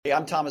Hey,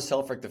 I'm Thomas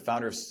Helfirch, the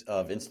founder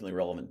of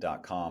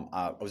InstantlyRelevant.com.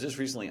 I was just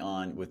recently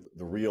on with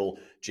the real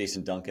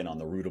Jason Duncan on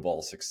the Root of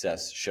All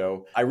Success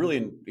show. I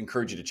really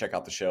encourage you to check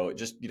out the show.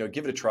 Just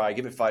give it a try.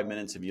 Give it 5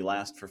 minutes. If you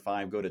last for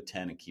 5, go to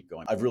 10 and keep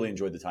going. I've really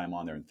enjoyed the time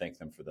on there and thank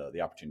them for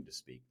the opportunity to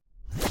speak.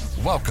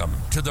 Welcome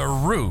to the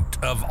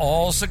Root of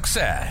All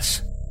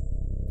Success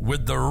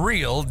with the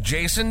real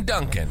Jason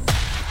Duncan.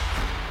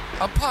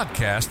 A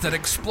podcast that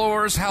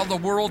explores how the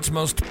world's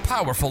most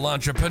powerful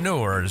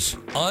entrepreneurs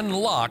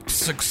unlocked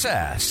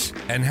success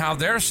and how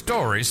their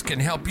stories can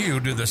help you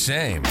do the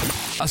same.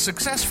 A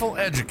successful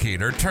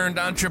educator turned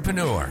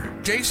entrepreneur,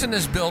 Jason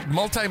has built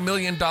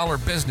multi-million-dollar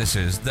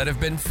businesses that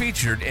have been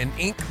featured in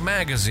Inc.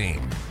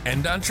 magazine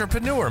and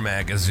Entrepreneur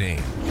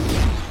magazine.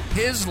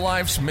 His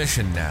life's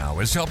mission now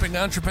is helping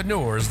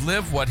entrepreneurs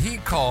live what he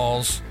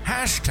calls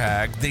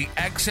 #the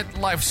exit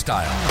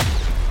lifestyle.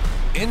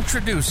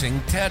 Introducing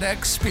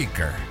TEDx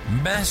speaker,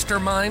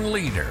 mastermind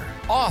leader,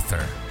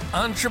 author,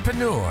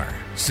 entrepreneur,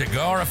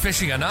 cigar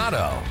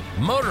aficionado,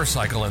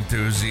 motorcycle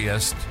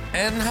enthusiast,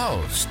 and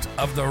host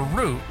of the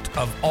Root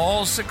of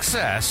All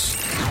Success,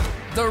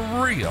 the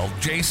real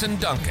Jason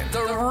Duncan.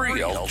 The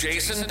real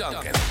Jason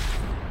Duncan.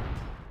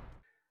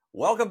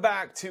 Welcome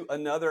back to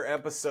another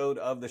episode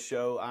of the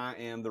show. I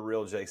am the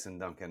real Jason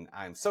Duncan.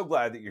 I'm so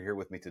glad that you're here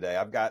with me today.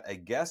 I've got a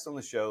guest on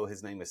the show.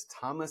 His name is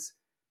Thomas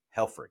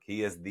Helfirch.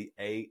 He is the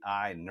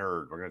AI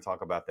nerd. We're going to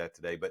talk about that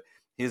today. But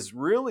his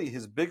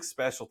big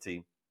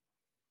specialty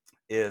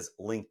is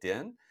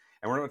LinkedIn. And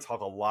we're going to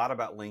talk a lot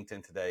about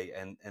LinkedIn today.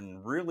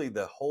 And really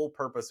the whole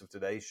purpose of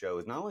today's show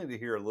is not only to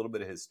hear a little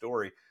bit of his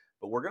story,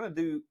 but we're going to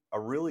do a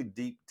really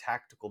deep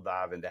tactical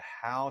dive into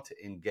how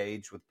to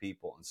engage with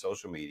people on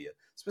social media,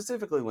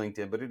 specifically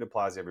LinkedIn, but it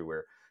applies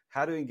everywhere.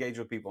 How to engage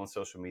with people on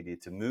social media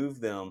to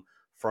move them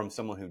from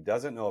someone who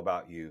doesn't know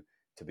about you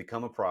to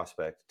become a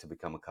prospect, to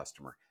become a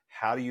customer.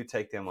 How do you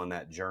take them on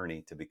that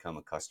journey to become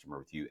a customer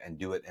with you and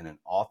do it in an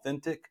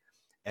authentic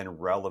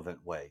and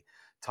relevant way?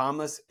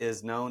 Thomas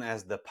is known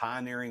as the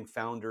pioneering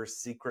founder's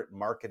secret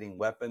marketing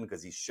weapon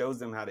because he shows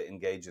them how to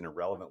engage in a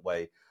relevant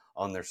way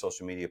on their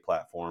social media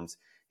platforms.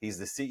 He's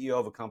the CEO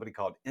of a company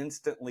called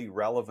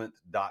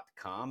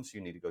InstantlyRelevant.com. So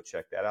you need to go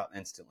check that out,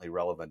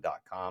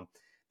 InstantlyRelevant.com,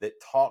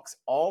 that talks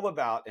all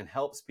about and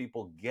helps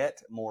people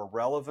get more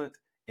relevant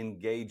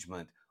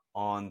engagement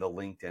on the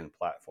LinkedIn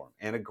platform.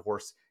 And of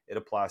course, it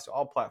applies to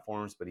all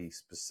platforms, but he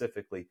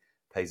specifically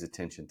pays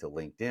attention to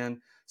LinkedIn.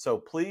 So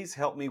please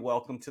help me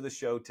welcome to the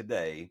show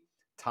today,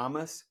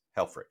 Thomas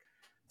Helfirch.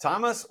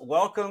 Thomas,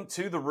 welcome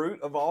to the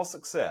Root of All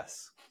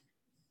Success.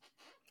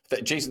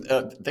 Jason,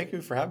 thank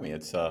you for having me.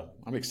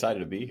 I'm excited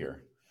to be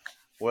here.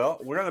 Well,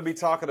 we're going to be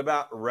talking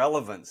about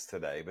relevance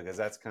today because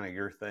that's kind of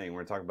your thing.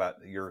 We're going to talk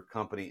about your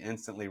company,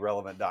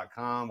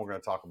 InstantlyRelevant.com. We're going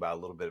to talk about a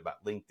little bit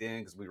about LinkedIn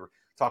because we were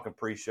talking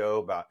pre-show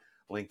about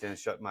LinkedIn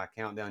shut my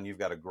account down. You've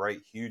got a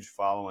great, huge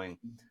following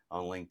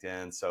on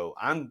LinkedIn. So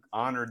I'm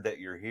honored that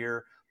you're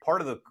here.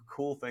 Part of the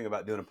cool thing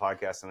about doing a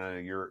podcast, and I know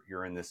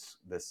you're in this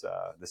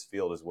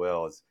field as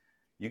well, is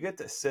you get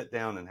to sit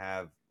down and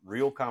have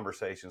real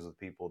conversations with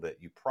people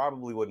that you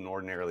probably wouldn't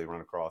ordinarily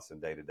run across in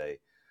day-to-day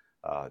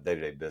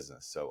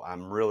business. So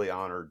I'm really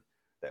honored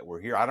that we're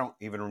here. I don't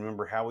even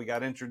remember how we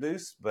got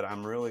introduced, but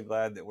I'm really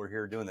glad that we're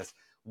here doing this.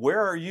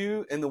 Where are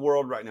you in the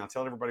world right now?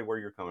 Tell everybody where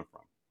you're coming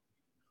from.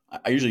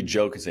 I usually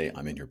joke and say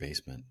I'm in your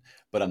basement,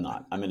 but I'm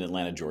not. I'm in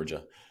Atlanta,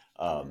 Georgia,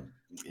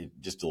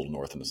 just a little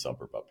north in the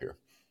suburb up here.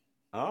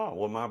 Oh,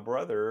 well, my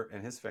brother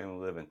and his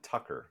family live in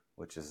Tucker,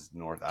 which is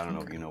north. I don't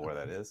know if you know where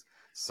that is.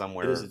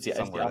 Somewhere. It's the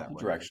opposite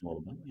direction a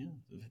little bit. Yeah,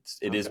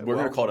 it is. We're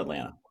going to call it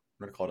Atlanta.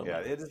 We're going to call it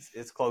Atlanta. Yeah, it is.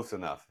 It's close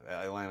enough.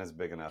 Atlanta's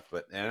big enough.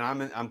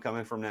 I'm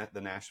coming from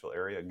the Nashville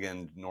area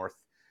again, a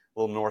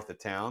little north of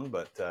town,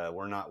 but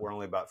we're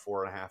only about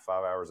 4.5,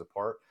 5 hours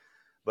apart.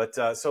 But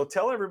so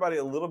tell everybody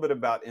a little bit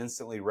about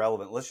Instantly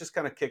Relevant. Let's just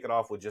kind of kick it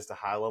off with just a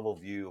high-level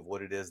view of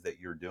what it is that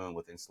you're doing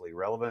with Instantly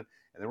Relevant.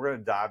 And then we're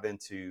going to dive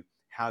into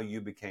how you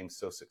became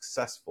so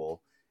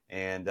successful.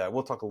 And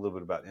we'll talk a little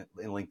bit about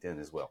in LinkedIn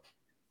as well.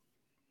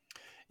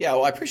 Yeah,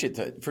 well, I appreciate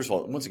that. First of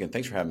all, once again,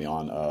 thanks for having me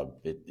on.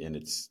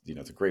 It's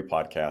a great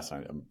podcast.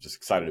 I'm just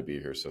excited to be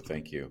here. So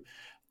thank you.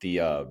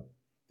 The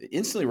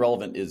Instantly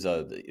Relevant is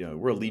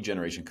we're a lead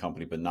generation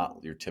company, but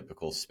not your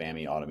typical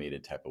spammy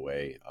automated type of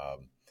way.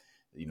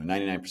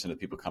 99% of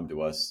people come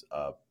to us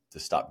to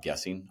stop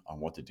guessing on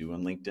what to do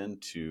on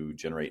LinkedIn to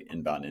generate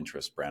inbound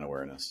interest, brand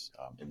awareness,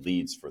 and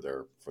leads for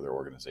their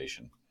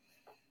organization.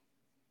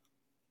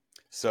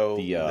 So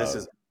this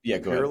is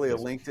purely a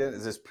LinkedIn.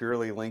 Is this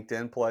purely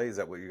LinkedIn play? Is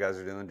that what you guys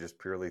are doing? Just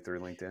purely through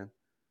LinkedIn?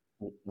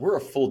 We're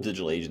a full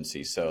digital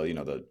agency. So,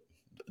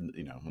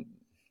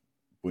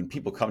 when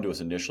people come to us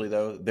initially,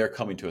 though, they're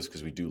coming to us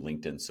because we do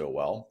LinkedIn so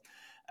well.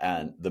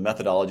 And the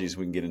methodologies,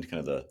 we can get into kind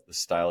of the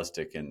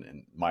stylistic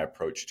and my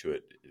approach to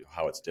it,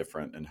 how it's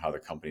different and how the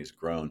company's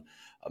grown.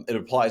 It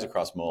applies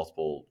across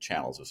multiple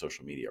channels of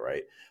social media,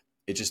 right?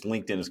 It's just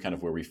LinkedIn is kind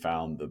of where we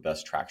found the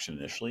best traction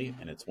initially.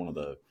 And it's one of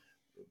the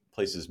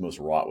places most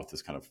wrought with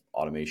this kind of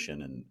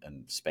automation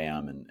and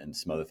spam and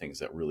some other things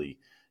that really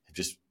have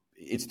just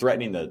it's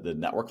threatening the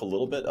network a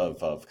little bit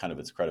of kind of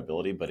its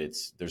credibility, but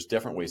there's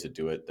different ways to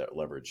do it that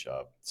leverage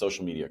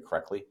social media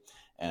correctly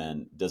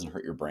and doesn't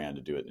hurt your brand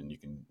to do it, and you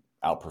can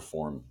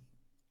outperform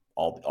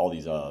all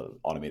these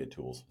automated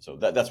tools. So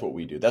that's what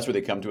we do. That's where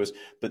they come to us,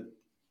 but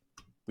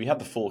we have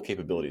the full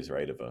capabilities,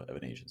 right, of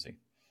an agency.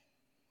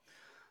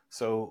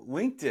 So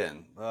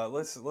LinkedIn,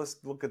 let's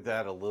look at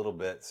that a little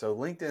bit. So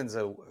LinkedIn's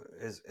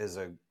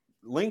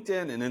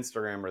LinkedIn and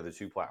Instagram are the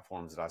two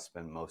platforms that I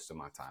spend most of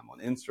my time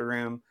on.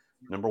 Instagram,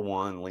 number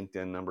one,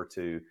 LinkedIn, number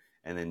two,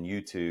 and then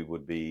YouTube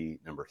would be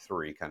number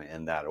three, kind of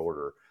in that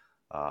order.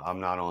 I'm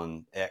not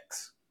on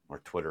X or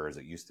Twitter as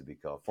it used to be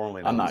called,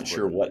 formerly I'm known as not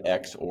sure Twitter. what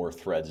X or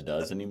Threads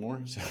does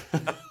anymore. So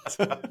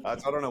I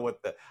don't know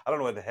what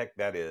the heck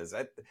that is.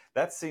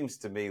 That seems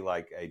to me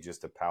like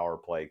just a power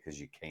play because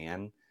you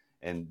can,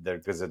 and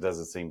because it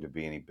doesn't seem to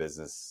be any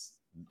business.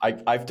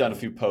 I've done a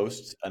few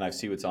posts and I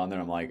see what's on there.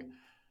 I'm like,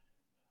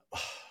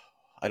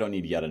 I don't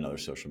need yet another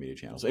social media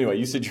channel. So anyway,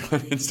 you said you're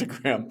on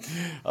Instagram,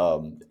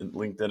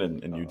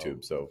 LinkedIn, and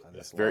YouTube. So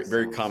it's very,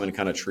 very common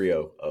kind of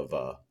trio of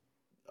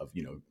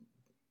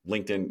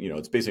LinkedIn.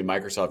 It's basically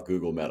Microsoft,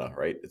 Google, Meta,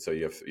 right? So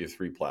you have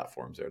three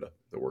platforms there to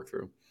work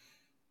through.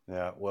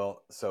 Yeah.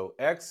 Well, so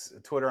X,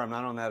 Twitter, I'm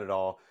not on that at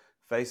all.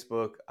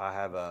 Facebook, I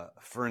have a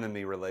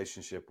frenemy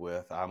relationship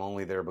with. I'm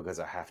only there because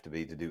I have to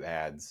be to do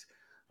ads.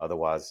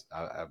 Otherwise,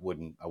 I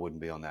wouldn't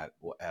be on that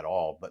at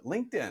all. But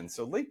LinkedIn.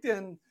 So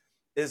LinkedIn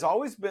has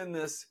always been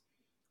this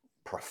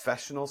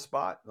professional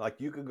spot. Like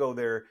you could go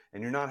there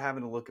and you're not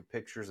having to look at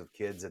pictures of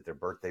kids at their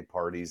birthday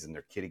parties and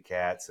their kitty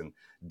cats and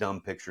dumb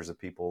pictures of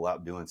people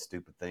out doing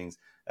stupid things.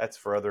 That's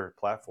for other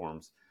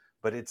platforms.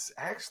 But it's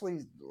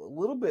actually a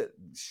little bit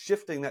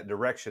shifting that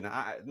direction.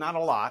 Not a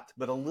lot,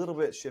 but a little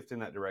bit shifting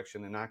that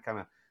direction. And I kind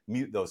of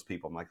mute those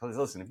people. I'm like,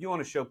 listen, if you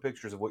want to show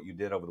pictures of what you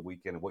did over the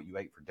weekend and what you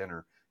ate for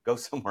dinner, go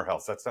somewhere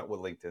else. That's not what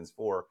LinkedIn's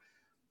for.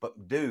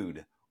 But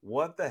dude,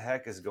 what the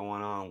heck is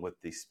going on with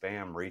the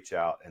spam reach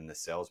out and the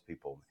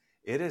salespeople?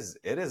 It is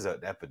an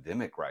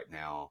epidemic right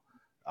now.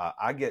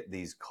 I get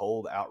these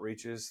cold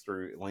outreaches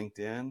through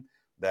LinkedIn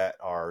that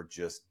are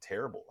just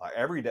terrible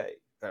every day.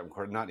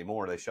 Not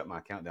anymore. They shut my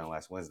account down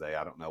last Wednesday.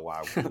 I don't know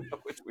why,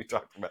 which we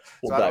talked about.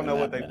 So I don't know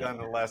what they've done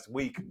in the last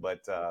week,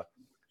 but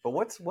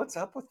what's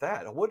up with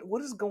that?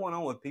 What is going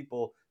on with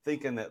people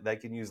thinking that they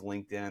can use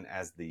LinkedIn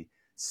as the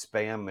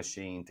spam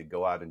machine to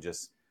go out and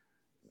just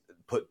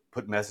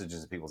put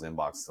messages in people's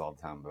inboxes all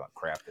the time about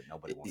crap that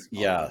nobody wants to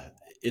talk about?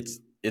 It's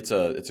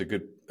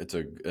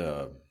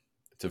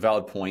a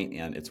valid point,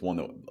 and it's one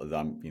that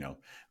I'm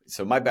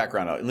So my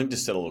background, let me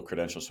just set a little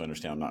credential so I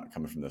understand I'm not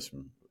coming from this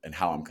and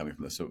how I'm coming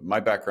from this. So my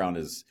background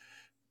is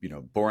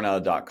born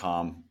out of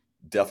 .com.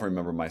 Definitely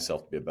remember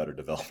myself to be a better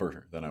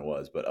developer than I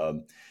was, but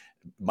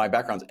my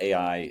background's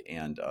AI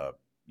and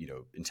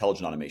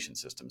intelligent automation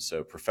systems.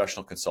 So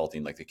professional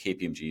consulting, like the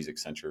KPMGs,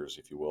 Accentures,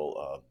 if you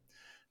will,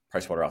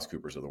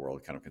 PricewaterhouseCoopers of the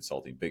world, kind of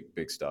consulting,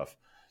 big stuff.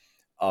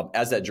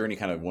 As that journey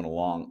kind of went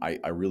along,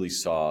 I really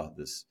saw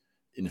this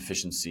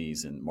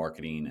inefficiencies in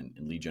marketing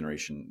and lead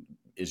generation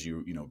as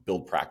you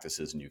build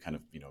practices and you kind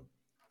of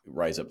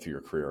rise up through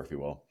your career, if you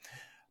will.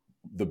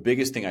 The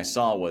biggest thing I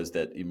saw was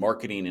that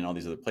marketing and all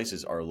these other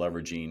places are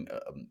leveraging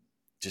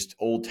just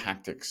old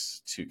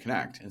tactics to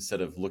connect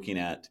instead of looking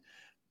at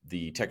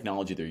the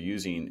technology they're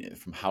using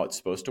from how it's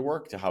supposed to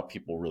work to how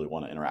people really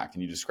want to interact.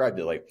 And you described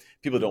it like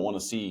people don't want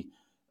to see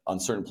on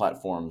certain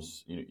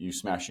platforms, you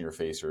smashing your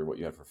face or what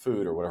you have for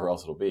food or whatever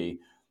else it'll be.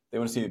 They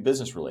want to see the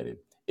business related.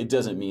 It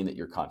doesn't mean that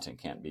your content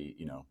can't be,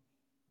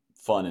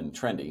 fun and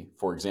trendy.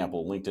 For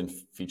example, LinkedIn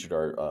featured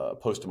our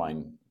post of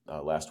mine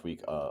last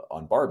week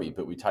on Barbie,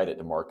 but we tied it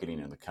to marketing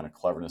and the kind of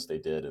cleverness they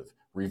did of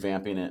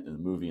revamping it and the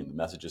movie and the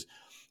messages.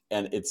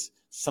 And it's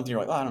something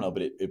you're like, I don't know,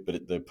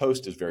 but the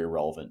post is very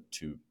relevant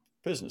to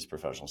business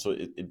professionals. So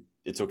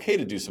it's okay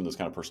to do some of those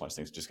kind of personalized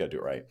things. Just got to do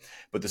it right.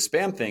 But the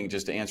spam thing,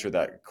 just to answer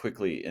that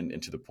quickly and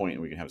to the point,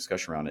 and we can have a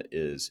discussion around it,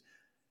 is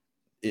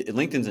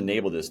LinkedIn's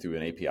enabled this through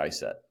an API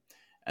set.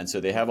 And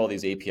so they have all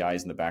these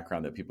APIs in the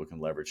background that people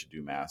can leverage to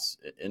do mass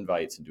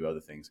invites and do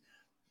other things.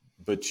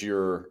 But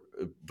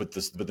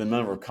the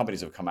number of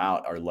companies that have come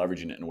out are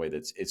leveraging it in a way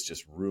that's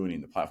just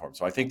ruining the platform.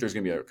 So I think there's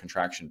going to be a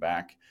contraction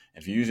back.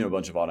 And if you're using a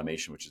bunch of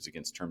automation, which is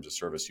against terms of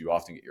service, you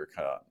often get your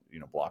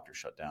blocked or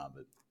shut down.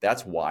 But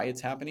that's why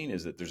it's happening,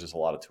 is that there's just a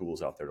lot of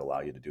tools out there to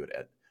allow you to do it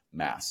at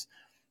mass.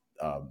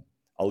 I'll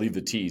leave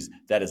the tease.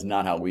 That is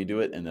not how we do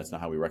it, and that's not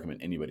how we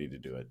recommend anybody to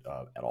do it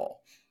at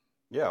all.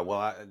 Yeah,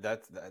 well,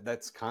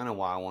 that's kind of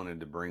why I wanted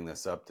to bring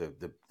this up to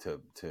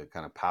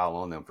kind of pile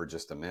on them for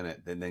just a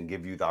minute, and then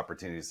give you the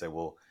opportunity to say,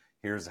 well,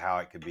 here's how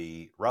it could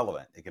be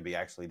relevant. It could be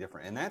actually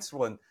different, and that's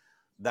why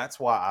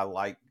I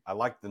like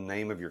the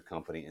name of your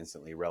company,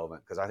 Instantly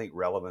Relevant, because I think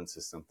relevance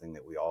is something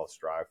that we all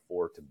strive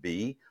for to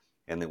be,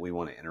 and that we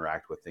want to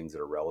interact with things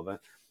that are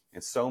relevant.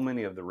 And so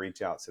many of the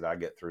reach outs that I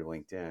get through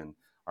LinkedIn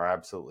are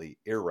absolutely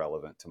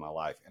irrelevant to my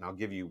life. And I'll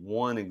give you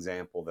one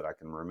example that I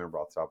can remember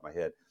off the top of my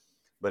head.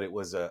 But it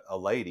was a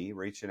lady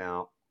reaching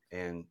out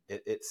and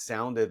it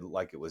sounded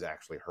like it was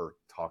actually her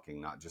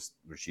talking, not just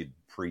where she'd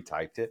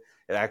pre-typed it.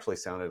 It actually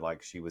sounded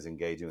like she was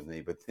engaging with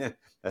me. But then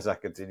as I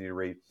continued to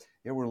read,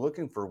 yeah, we're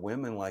looking for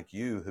women like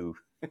you who,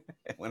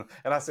 and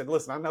I said,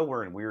 listen, I know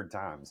we're in weird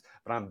times,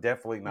 but I'm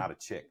definitely not a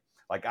chick.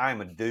 Like,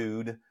 I'm a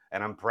dude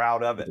and I'm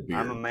proud of With it. a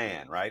I'm a beard.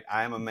 man, right?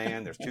 I am a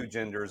man. There's two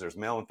genders, there's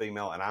male and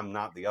female, and I'm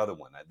not the other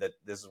one. That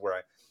this is where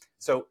I,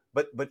 so,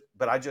 but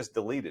I just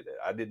deleted it.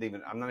 I'm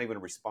not even going to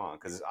respond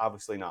because it's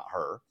obviously not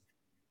her.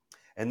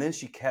 And then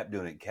she kept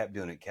doing it, kept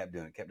doing it, kept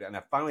doing it, kept doing it. And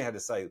I finally had to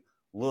say,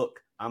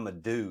 look, I'm a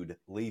dude,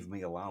 leave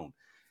me alone.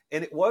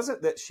 And it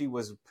wasn't that she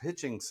was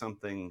pitching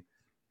something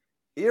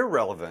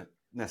irrelevant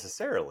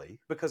necessarily,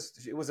 because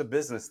it was a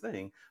business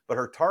thing, but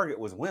her target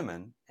was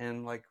women.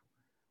 And like,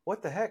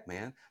 what the heck,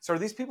 man? So are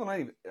these people not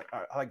even,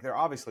 like, they're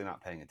obviously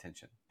not paying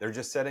attention. They're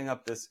just setting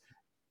up this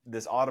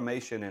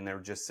automation, and they're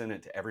just sending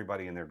it to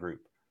everybody in their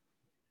group.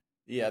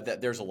 Yeah,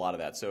 there's a lot of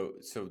that. So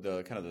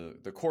the kind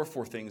of the core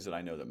four things that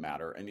I know that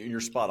matter, and you're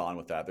spot on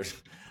with that.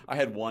 I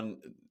had one.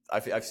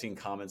 I've seen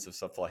comments of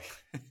stuff like,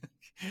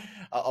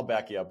 I'll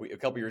back you up. A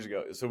couple years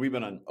ago, so we've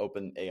been on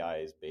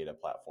OpenAI's beta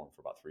platform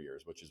for about 3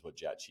 years, which is what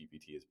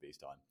ChatGPT is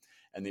based on.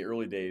 And the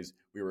early days,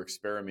 we were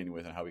experimenting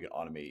with how we could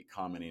automate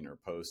commenting or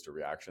posts or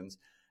reactions.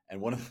 And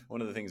one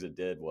of the things it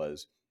did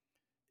was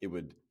it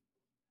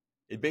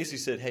basically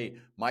said, "Hey,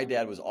 my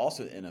dad was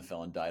also in the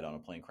NFL and died on a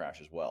plane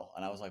crash as well."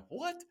 And I was like,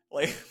 "What?"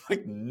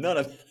 Like none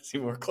of this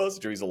even were close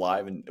to. He's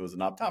alive, and it was an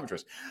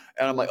optometrist.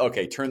 And I'm like,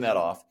 "Okay, turn that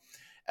off."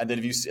 And then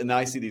and then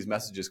I see these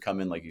messages come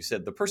in, like you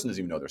said, the person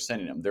doesn't even know they're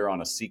sending them. They're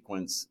on a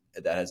sequence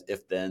that has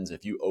if-thens.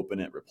 If you open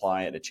it,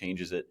 reply it, it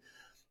changes it,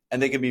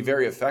 and they can be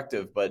very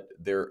effective, but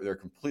they're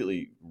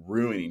completely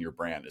ruining your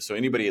brand. So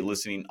anybody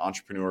listening,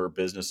 entrepreneur,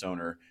 business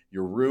owner,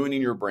 you're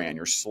ruining your brand.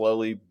 You're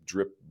slowly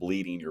drip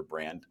bleeding your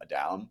brand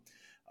down.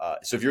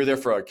 So if you're there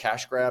for a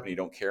cash grab and you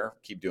don't care,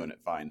 keep doing it,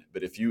 fine.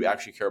 But if you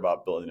actually care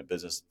about building a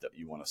business that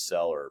you want to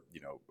sell, or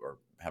or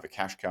have a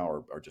cash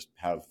cow, or just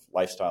have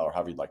lifestyle, or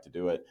however you'd like to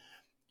do it,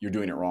 you're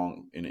doing it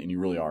wrong, and you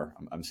really are.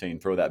 I'm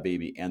saying throw that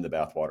baby and the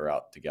bathwater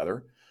out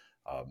together.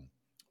 Um,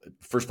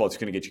 First of all, it's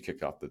going to get you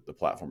kicked off the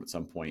platform at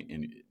some point,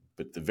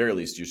 but at the very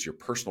least, just your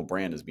personal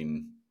brand is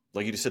being,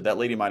 like you just said, that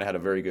lady might have had a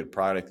very good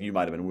product you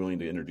might have been willing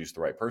to introduce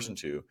the right person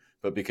to,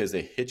 but because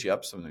they hit you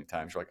up so many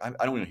times, you're like,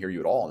 I don't even hear you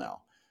at all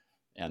now,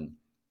 and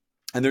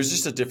there's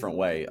just a different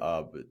way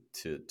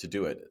to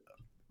do it.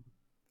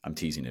 I'm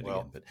teasing it again,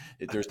 Well, but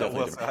there's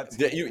definitely well,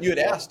 different. You had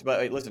asked,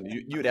 but listen,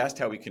 you had asked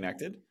how we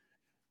connected.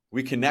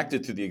 We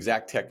connected through the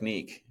exact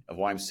technique of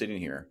why I'm sitting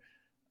here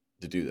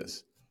to do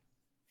this.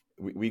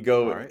 We all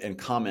go right. and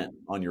comment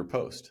on your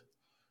post.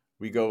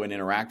 We go and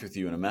interact with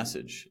you in a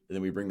message, and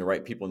then we bring the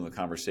right people into the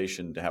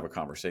conversation to have a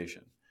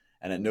conversation.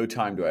 And at no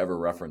time do I ever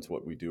reference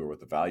what we do or what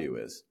the value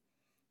is.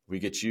 We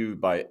get you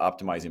by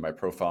optimizing my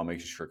profile,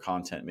 making sure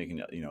content,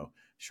 making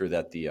sure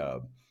that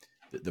the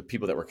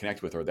people that we're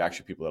connected with are the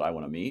actual people that I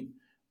want to meet.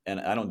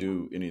 And I don't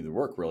do any of the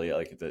work really.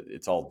 Like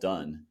it's all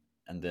done,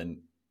 and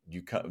then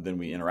then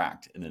we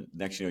interact. And then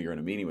next you're in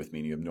a meeting with me,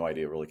 and you have no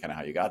idea really kind of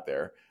how you got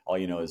there. All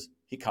you know is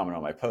he commented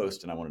on my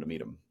post, and I wanted to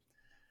meet him.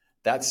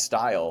 That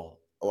style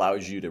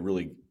allows you to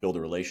really build a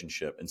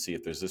relationship and see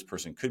if this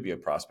person could be a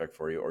prospect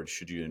for you, or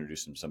should you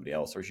introduce them to somebody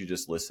else, or should you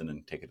just listen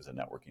and take it as a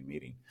networking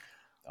meeting.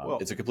 Well,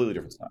 It's a completely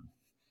different style.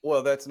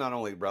 well, that's not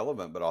only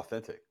relevant but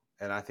authentic,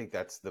 and I think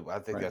that's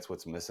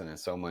what's missing in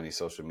so many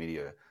social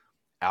media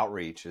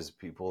outreach is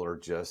people are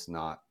just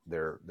not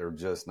they're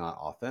just not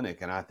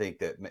authentic. And I think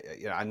that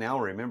I now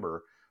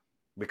remember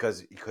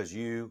because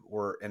you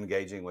were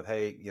engaging with,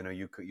 hey,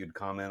 you'd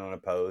comment on a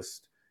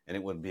post and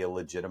it would be a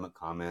legitimate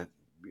comment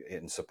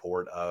in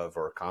support of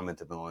or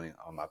commentability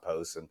on my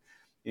post, and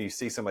you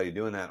see somebody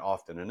doing that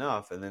often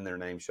enough, and then their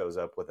name shows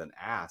up with an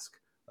ask,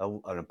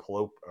 an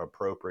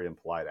appropriate and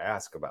polite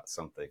ask about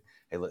something.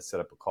 Hey, let's set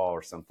up a call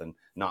or something.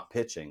 Not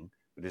pitching,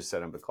 but just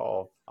set up a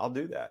call. I'll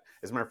do that.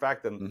 As a matter of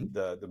fact,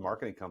 the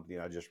marketing company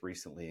I just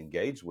recently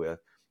engaged with,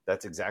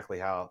 that's exactly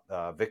how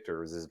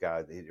Victor is this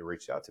guy. He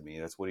reached out to me.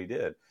 And that's what he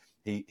did.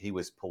 He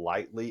was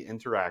politely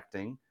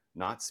interacting,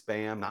 not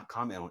spam, not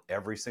comment on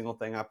every single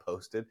thing I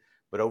posted,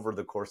 but over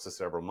the course of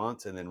several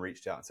months, and then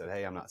reached out and said,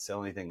 hey, I'm not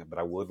selling anything, but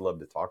I would love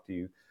to talk to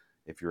you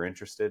if you're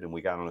interested. And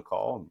we got on a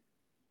call,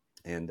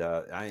 and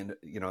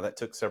that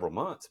took several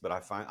months, but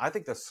I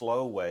think the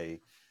slow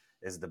way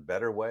is the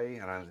better way.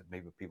 And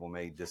maybe people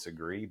may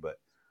disagree, but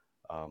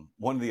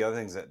one of the other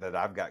things that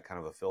I've got kind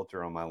of a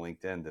filter on my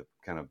LinkedIn to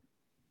kind of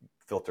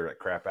filter that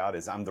crap out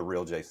is I'm the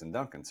real Jason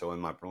Duncan. So in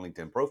my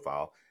LinkedIn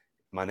profile,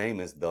 my name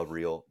is the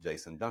real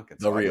Jason Duncan.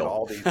 So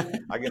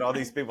I get all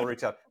these people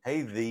reach out,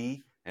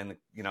 hey,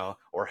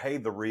 or hey,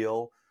 the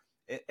real,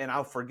 and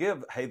I'll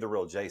forgive, hey, the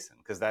real Jason,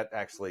 because that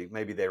actually,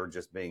 maybe they were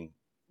just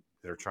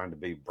they're trying to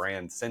be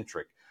brand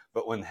centric.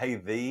 But when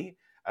hey,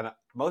 and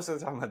most of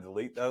the time I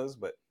delete those,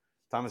 but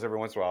Thomas, every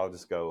once in a while I'll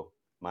just go,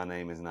 my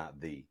name is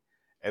not the,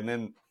 and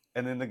then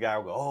the guy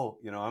will go,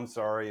 oh, I'm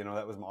sorry,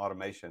 that was my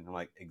automation. I'm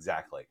like,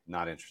 exactly,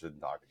 not interested in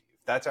talking to you.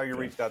 that's how you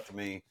Okay. reached out to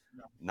me.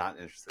 Not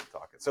interested in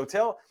talking. So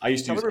tell I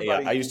used to tell use AI.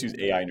 everybody. I used to use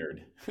AI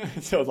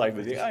nerd. So like,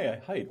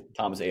 hi,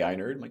 Thomas AI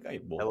nerd. I'm like, hey,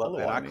 well, Hello, hello,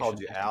 and I called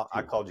automation. you Nice to Al. meet I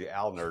you. called you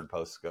Al Nerd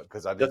post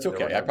because I That's didn't.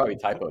 There were okay. I no. probably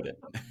typoed it.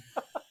 Hey,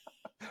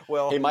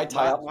 Well, my my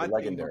tie-ups are my team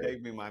legendary.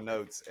 gave me my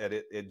notes, and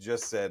it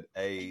just said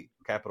A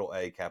capital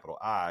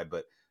I.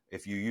 But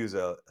if you use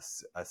a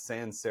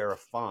sans serif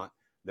font,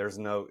 there's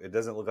no. It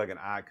doesn't look like an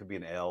I. It could be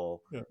an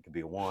L. Yeah. It could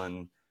be a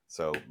one.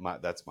 So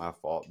that's my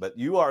fault. But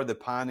you are the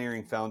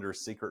pioneering founder's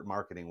secret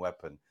marketing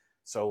weapon.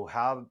 So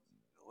how,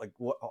 like,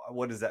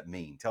 what does that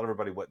mean? Tell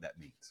everybody what that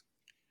means.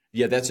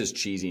 Yeah, that's just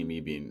cheesy, me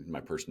being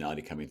my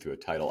personality coming through a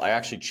title. I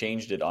actually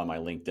changed it on my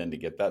LinkedIn to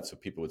get that so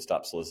people would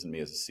stop soliciting me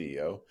as a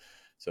CEO.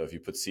 So if you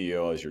put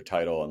CEO as your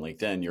title on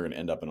LinkedIn, you're going to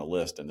end up in a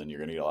list and then you're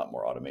going to get a lot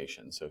more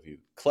automation. So if you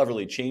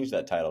cleverly change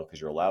that title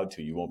because you're allowed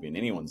to, you won't be in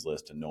anyone's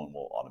list and no one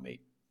will automate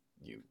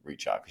you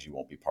reach out because you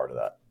won't be part of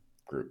that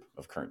group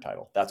of current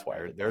title. That's why I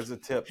did that. There's a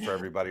tip for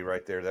everybody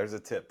right there. There's a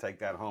tip. Take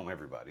that home,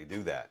 everybody.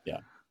 Do that. Yeah.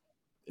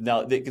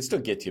 Now they can still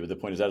get to you, but the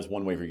point is that is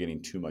one way for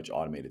getting too much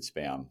automated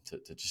spam to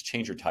just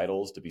change your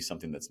titles to be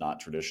something that's not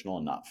traditional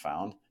and not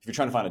found. If you're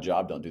trying to find a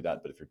job, don't do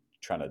that. But if you're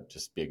trying to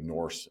just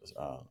ignore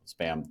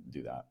spam,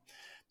 do that.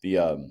 The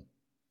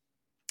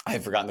I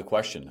had forgotten the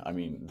question. I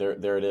mean,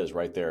 there it is,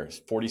 right there. No,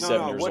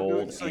 47 no. years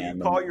old, So and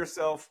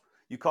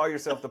you call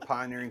yourself the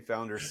pioneering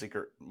founder's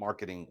secret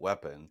marketing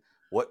weapon.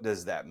 What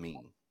does that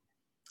mean?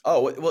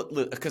 oh well,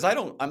 because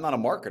I'm not a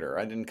marketer.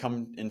 I didn't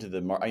come into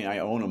I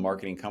own a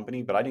marketing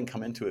company, but I didn't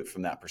come into it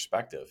from that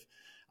perspective.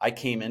 I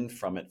came in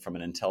from it from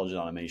an intelligent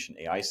automation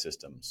AI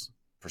systems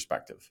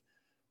perspective,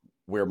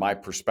 where my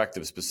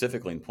perspective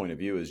specifically and point of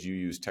view is you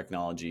use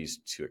technologies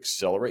to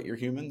accelerate your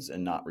humans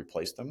and not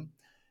replace them.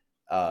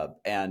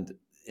 And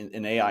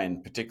in AI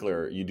in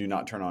particular, you do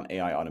not turn on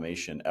AI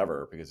automation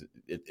ever because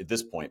at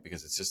this point,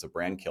 because it's just a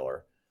brand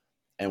killer.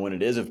 And when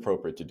it is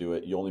appropriate to do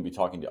it, you only be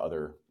talking to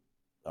other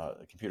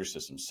computer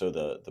systems. So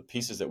the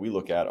pieces that we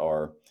look at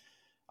are,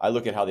 I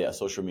look at how the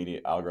social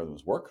media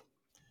algorithms work,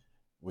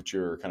 what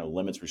your kind of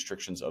limits,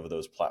 restrictions of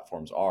those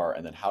platforms are,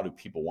 and then how do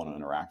people want to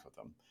interact with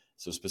them.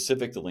 So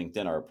specific to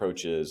LinkedIn, our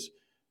approach is,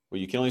 well,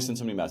 you can only send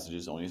so many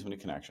messages, only so many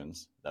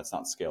connections. That's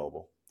not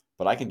scalable.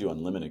 But I can do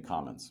unlimited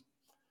comments.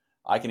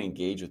 I can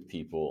engage with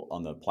people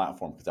on the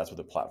platform because that's what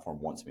the platform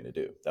wants me to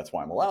do. That's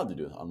why I'm allowed to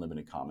do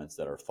unlimited comments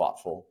that are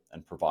thoughtful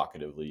and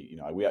provocatively.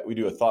 We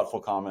do a thoughtful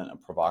comment, a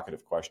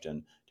provocative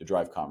question to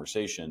drive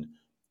conversation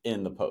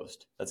in the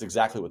post. That's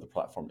exactly what the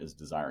platform is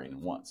desiring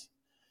and wants.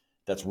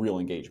 That's real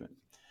engagement.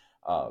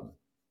 Um,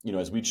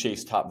 as we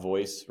chase top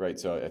voice, right?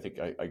 So I think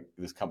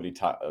this company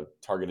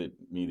targeted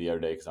me the other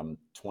day because I'm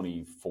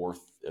 24th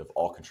of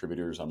all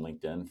contributors on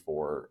LinkedIn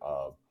for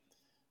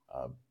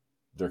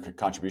their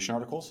contribution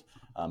articles.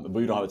 But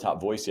we don't have a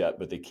top voice yet,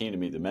 but they came to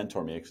me to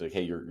mentor me because like,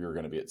 hey, you're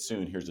going to be it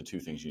soon. Here's the 2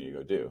 things you need to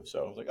go do.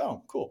 So I was like,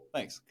 oh, cool,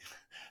 thanks.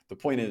 The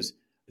point is,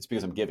 it's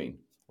because I'm giving.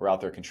 We're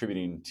out there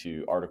contributing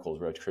to articles,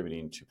 we're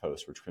contributing to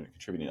posts, we're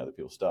contributing to other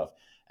people's stuff,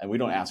 and we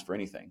don't ask for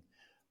anything.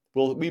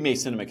 Well, we may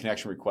send them a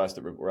connection request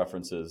that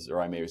references, or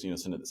I may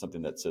send it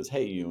something that says,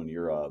 hey, you and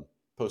your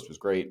post was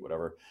great,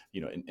 whatever,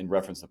 in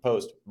reference to the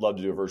post. Love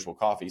to do a virtual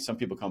coffee. Some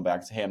people come back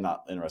and say, hey, I'm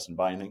not interested in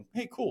buying anything.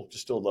 Hey, cool,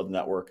 just still love the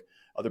network.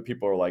 Other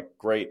people are like,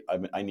 great,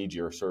 I need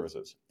your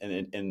services.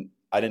 And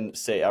I didn't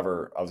say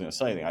ever I was going to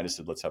sell anything. I just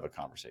said, let's have a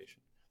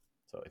conversation.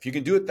 So if you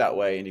can do it that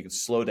way and you can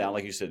slow down,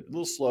 like you said, a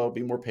little slow,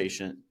 be more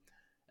patient,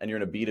 and you're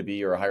in a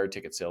B2B or a higher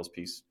ticket sales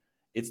piece,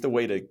 it's the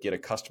way to get a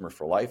customer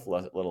for life,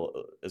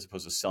 as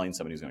opposed to selling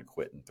somebody who's going to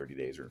quit in 30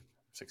 days or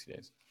 60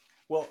 days.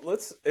 Well,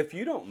 if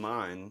you don't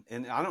mind,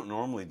 and I don't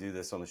normally do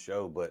this on the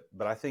show, but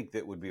I think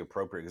that would be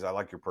appropriate because I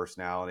like your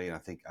personality, and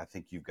I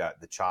think you've got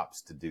the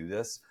chops to do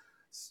this.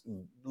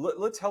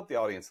 Let's help the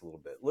audience a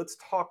little bit. Let's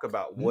talk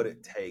about what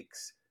it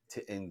takes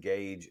to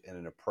engage in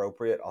an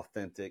appropriate,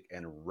 authentic,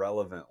 and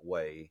relevant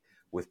way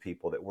with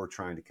people that we're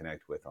trying to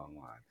connect with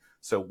online.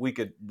 So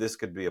this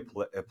could be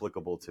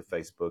applicable to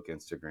Facebook,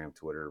 Instagram,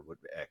 Twitter,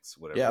 X,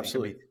 whatever. Yeah,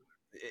 absolutely.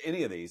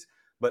 Any of these.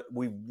 But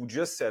we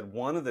just said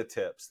one of the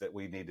tips that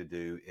we need to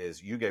do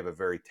is, you gave a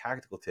very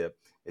tactical tip,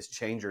 is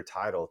change your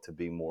title to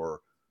be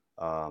more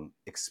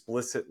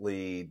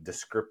explicitly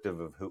descriptive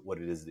of what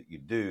it is that you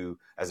do,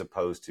 as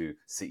opposed to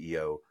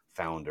CEO,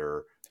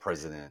 founder,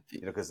 president,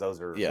 because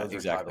those are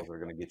exactly. titles that are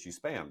going to get you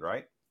spammed,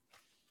 right?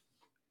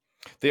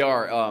 They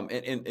are,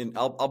 and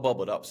I'll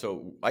bubble it up.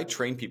 So I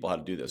train people how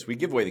to do this. We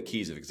give away the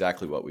keys of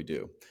exactly what we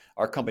do.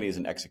 Our company is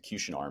an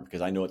execution arm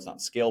because I know it's not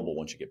scalable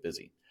once you get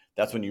busy.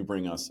 That's when you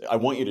bring us. I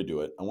want you to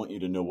do it. I want you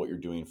to know what you're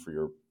doing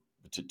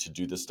to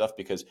do this stuff,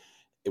 because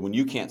when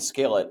you can't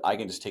scale it, I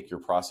can just take your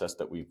process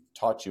that we've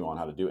taught you on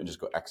how to do it and just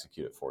go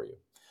execute it for you.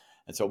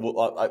 And so I'm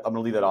going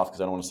to leave that off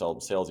because I don't want to sound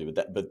salesy,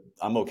 but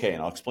I'm okay.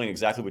 And I'll explain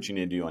exactly what you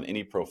need to do on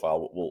any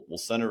profile. We'll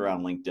center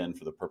around LinkedIn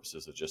for the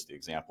purposes of just the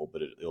example,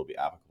 but it'll be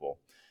applicable.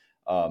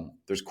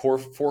 There's 4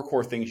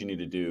 core things you need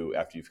to do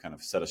after you've kind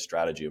of set a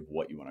strategy of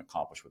what you want to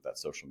accomplish with that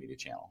social media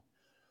channel.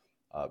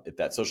 If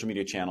that social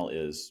media channel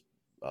is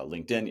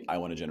LinkedIn, I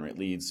want to generate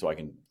leads so I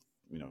can,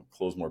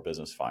 close more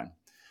business. Fine.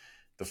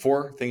 The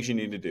four things you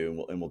need to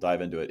do, and we'll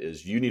dive into it,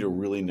 is you need to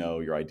really know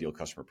your ideal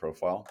customer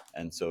profile.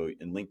 And so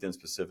in LinkedIn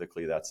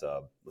specifically, that's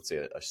let's say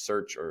a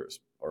search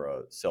or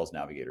a sales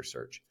navigator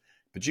search.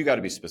 But you got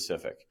to be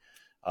specific.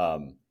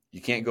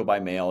 You can't go by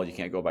male, you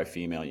can't go by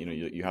female.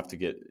 You have to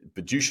get,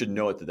 but you should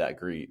know it to that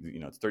degree.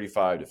 It's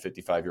 35 to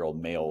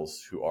 55-year-old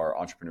males who are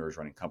entrepreneurs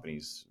running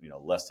companies,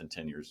 less than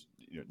 10 years,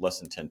 less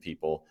than 10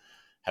 people,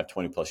 have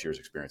 20 plus years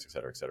experience, et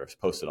cetera, et cetera. It's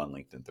posted on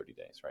LinkedIn 30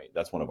 days, right?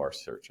 That's one of our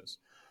searches.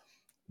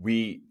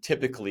 We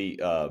typically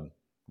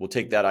will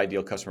take that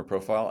ideal customer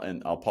profile,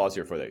 and I'll pause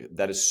here for that.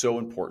 That is so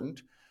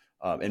important.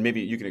 And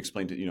maybe you can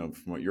explain to,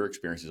 from what your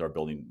experiences are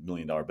building $1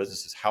 million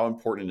businesses, how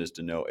important it is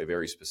to know a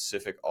very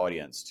specific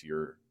audience to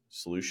your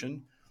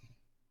solution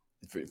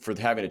for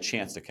having a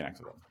chance to connect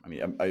with them. I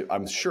mean,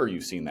 I'm sure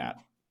you've seen that.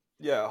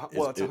 Yeah,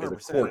 well, it's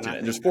 100%.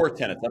 And there's 4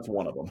 tenets. That's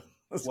one of them.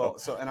 Well,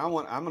 I'm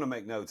going to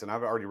make notes, and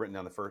I've already written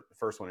down the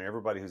first one. And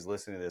everybody who's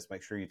listening to this,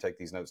 make sure you take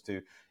these notes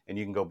too, and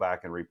you can go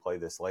back and replay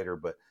this later.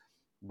 But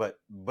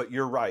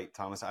you're right,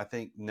 Thomas. I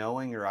think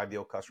knowing your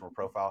ideal customer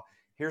profile.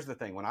 Here's the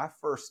thing: when I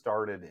first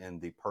started in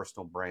the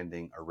personal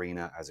branding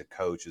arena as a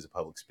coach, as a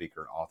public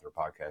speaker, author,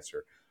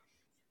 podcaster,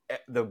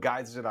 the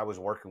guys that I was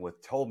working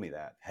with told me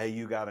that, hey,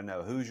 you got to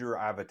know who's your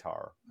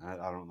avatar. I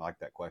don't like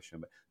that question,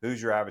 but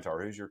who's your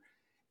avatar?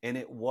 And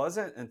it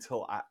wasn't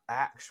until I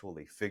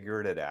actually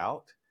figured it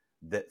out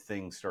that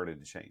things started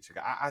to change.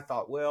 Like I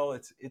thought, well,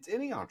 it's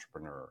any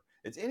entrepreneur.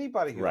 It's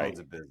anybody who owns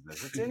a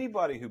business. It's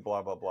anybody who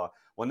blah, blah, blah.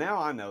 Well, now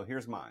I know.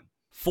 Here's mine.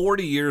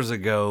 40 years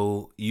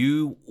ago,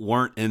 you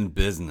weren't in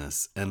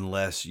business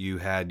unless you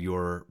had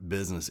your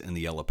business in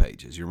the Yellow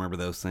Pages. You remember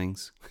those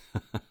things?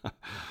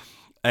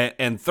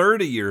 And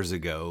 30 years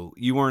ago,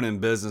 you weren't in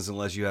business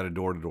unless you had a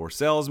door-to-door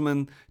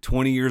salesman.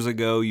 20 years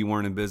ago, you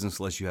weren't in business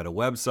unless you had a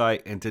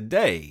website. And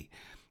today,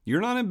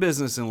 you're not in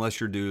business unless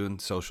you're doing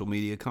social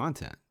media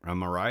content.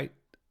 Am I right?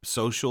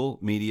 Social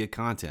media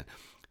content.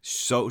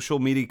 Social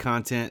media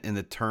content in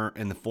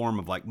the form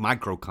of like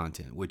micro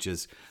content, which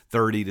is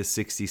 30 to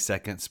 60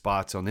 second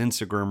spots on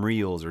Instagram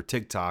Reels or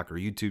TikTok or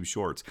YouTube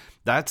Shorts.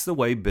 That's the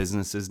way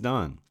business is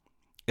done.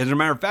 As a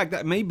matter of fact,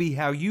 that may be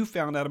how you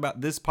found out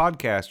about this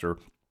podcast or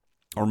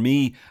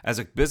me as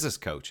a business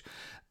coach.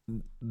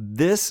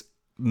 This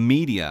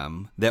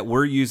medium that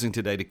we're using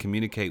today to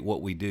communicate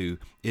what we do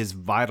is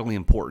vitally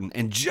important.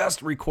 And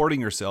just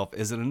recording yourself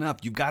isn't enough.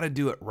 You've got to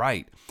do it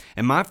right.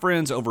 And my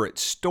friends over at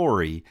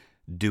Story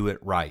do it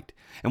right.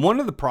 And one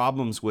of the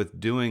problems with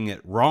doing it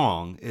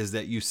wrong is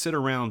that you sit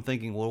around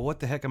thinking, well, what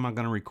the heck am I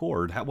going to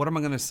record? What am I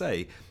going to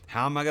say?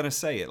 How am I going to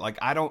say it? Like,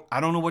 I don't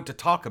know what to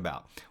talk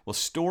about. Well,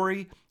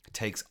 Story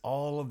takes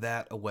all of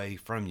that away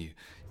from you.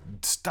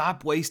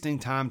 Stop wasting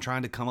time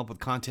trying to come up with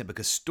content,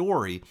 because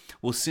Story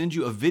will send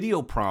you a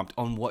video prompt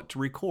on what to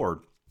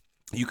record.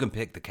 You can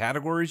pick the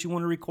categories you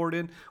want to record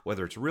in,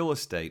 whether it's real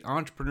estate,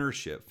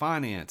 entrepreneurship,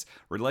 finance,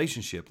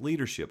 relationship,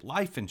 leadership,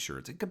 life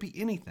insurance. It could be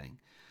anything.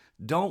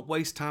 Don't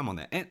waste time on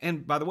that.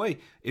 And by the way,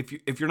 if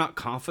you're not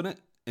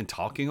confident in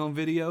talking on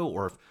video,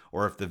 or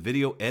if the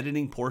video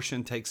editing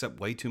portion takes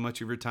up way too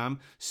much of your time,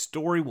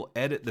 Story will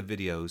edit the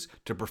videos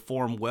to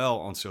perform well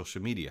on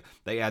social media.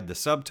 They add the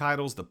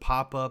subtitles, the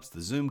pop-ups, the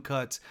zoom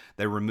cuts.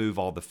 They remove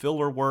all the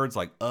filler words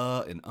like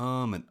and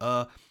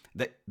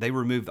They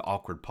remove the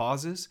awkward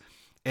pauses.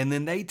 And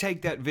then they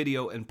take that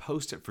video and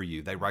post it for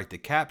you. They write the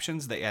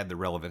captions, they add the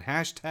relevant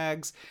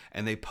hashtags,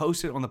 and they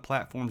post it on the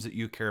platforms that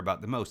you care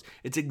about the most.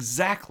 It's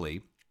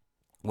exactly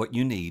what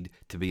you need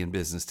to be in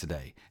business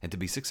today and to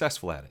be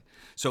successful at it.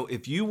 So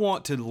if you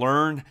want to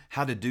learn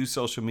how to do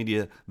social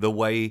media the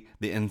way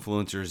the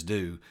influencers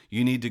do,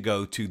 you need to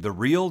go to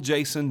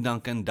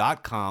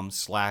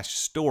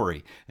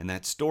therealjasonduncan.com/story. And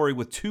that's story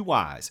with 2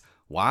 Y's.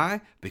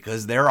 Why?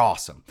 Because they're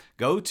awesome.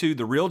 Go to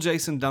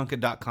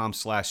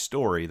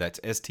therealjasonduncan.com/story. That's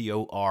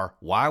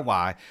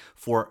STORYY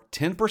for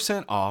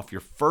 10% off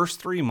your first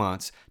 3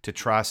 months to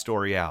try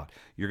Story out.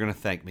 You're going to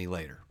thank me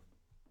later.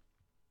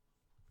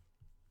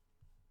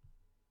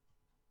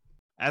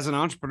 As an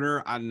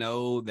entrepreneur, I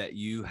know that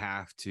you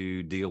have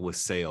to deal with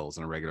sales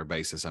on a regular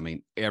basis. I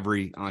mean,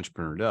 every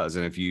entrepreneur does.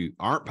 And if you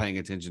aren't paying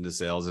attention to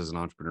sales as an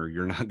entrepreneur,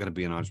 you're not going to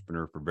be an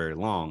entrepreneur for very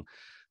long.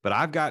 But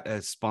I've got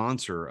a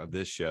sponsor of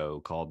this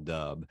show called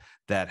Dub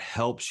that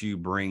helps you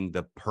bring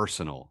the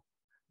personal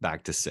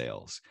back to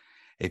sales.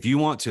 If you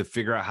want to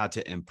figure out how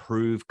to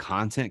improve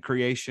content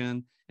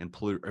creation,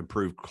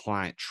 improve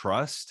client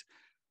trust,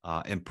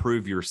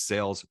 improve your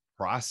sales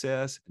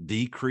process,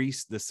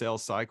 decrease the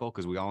sales cycle,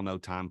 because we all know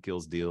time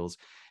kills deals.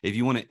 If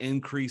you want to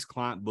increase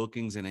client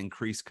bookings and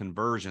increase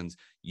conversions,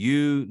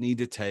 you need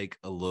to take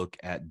a look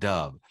at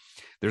Dub.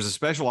 There's a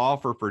special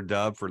offer for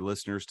Dub for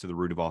listeners to The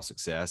Root of All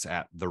Success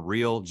at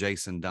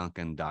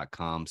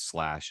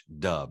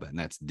therealjasonduncan.com/Dub. And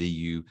that's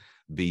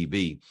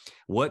DUBB.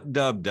 What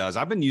Dub does,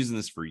 I've been using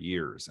this for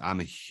years. I'm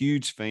a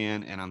huge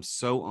fan, and I'm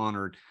so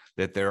honored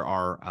that they're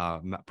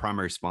our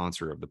primary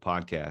sponsor of the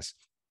podcast.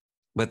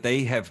 But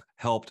they have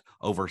helped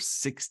over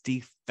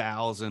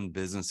 60,000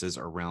 businesses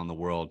around the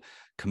world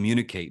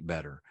communicate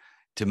better,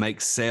 to make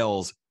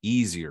sales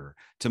easier,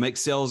 to make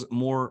sales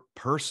more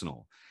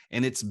personal.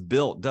 And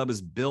Dub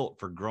is built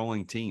for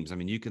growing teams. I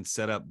mean, you can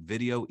set up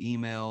video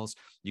emails,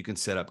 you can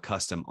set up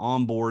custom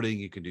onboarding,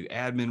 you can do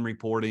admin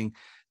reporting,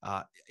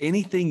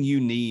 anything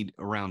you need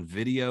around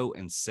video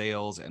and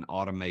sales and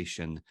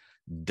automation.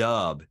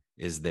 Dub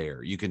is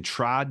there. You can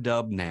try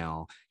Dub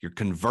now. Your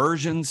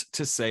conversions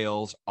to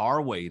sales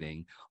are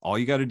waiting. All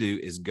you got to do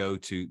is go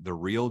to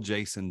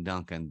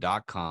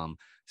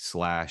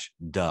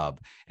therealjasonduncan.com/dub.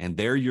 And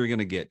there you're going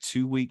to get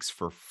 2 weeks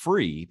for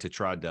free to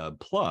try Dub.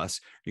 Plus,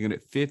 you're going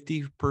to get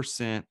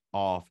 50%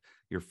 off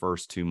your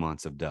first 2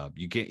 months of Dub.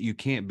 You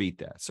can't beat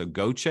that. So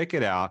go check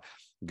it out.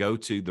 Go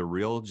to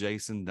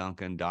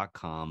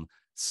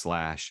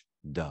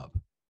therealjasonduncan.com/dub.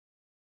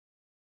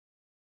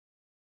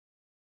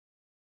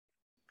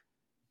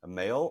 A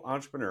male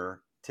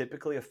entrepreneur,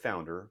 typically a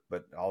founder,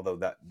 but although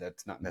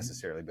that's not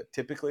necessarily, but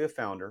typically a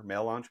founder,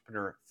 male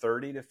entrepreneur,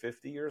 30 to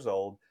 50 years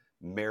old,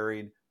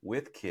 married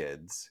with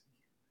kids,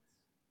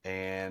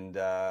 and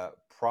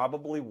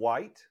probably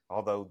white.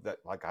 Although that,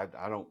 like,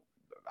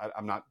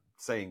 I'm not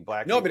saying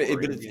black. No, but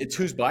it's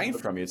who's buying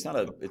from you. It's not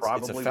a. It's a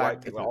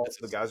fact. White. All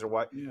the guys are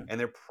white, and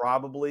they're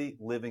probably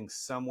living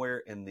somewhere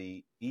in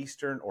the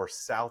eastern or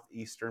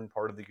southeastern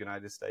part of the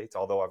United States.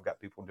 Although I've got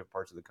people in different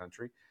parts of the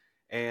country,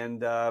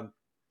 and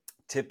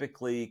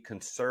typically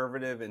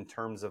conservative in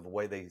terms of the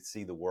way they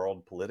see the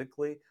world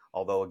politically.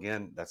 Although,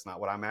 again, that's not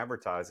what I'm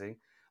advertising.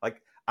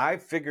 Like, I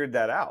figured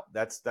that out.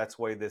 That's the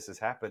way this has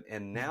happened.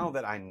 And now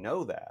that I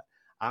know that,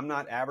 I'm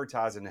not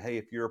advertising, hey,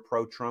 if you're a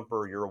pro-Trumper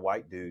or you're a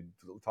white dude,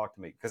 talk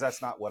to me, because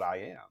that's not what I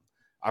am.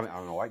 I mean,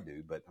 I'm a white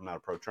dude, but I'm not a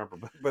pro-Trumper.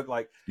 But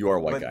like, you are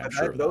a white guy. I'm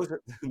sure those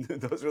are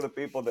the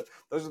people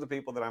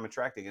that I'm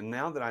attracting. And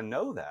now that I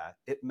know that,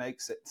 it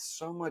makes it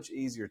so much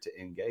easier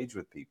to engage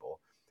with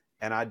people.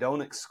 And I don't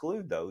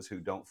exclude those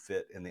who don't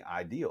fit in the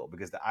ideal,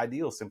 because the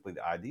ideal is simply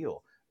the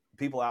ideal.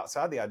 People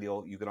outside the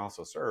ideal you can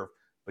also serve,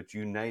 but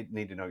you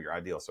need to know your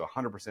ideal. So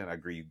 100% I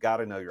agree. You got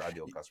to know your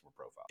ideal customer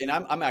profile. And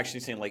I'm actually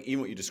saying, like, even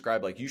what you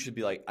described, like, you should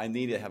be like, I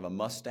need to have a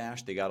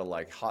mustache. They got to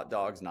like hot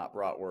dogs, not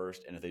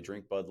bratwurst. And if they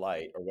drink Bud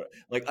Light or what,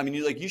 like, I mean,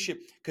 you should,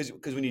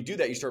 because when you do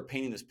that, you start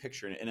painting this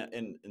picture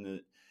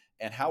and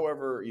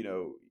however,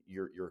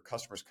 your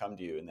customers come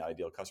to you in the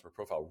ideal customer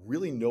profile,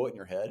 really know it in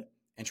your head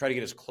and try to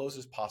get as close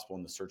as possible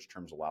in the search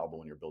terms allowable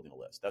when you're building a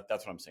list.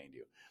 That's what I'm saying to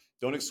you.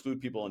 Don't exclude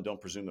people and don't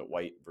presume that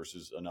white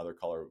versus another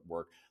color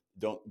work.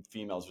 Don't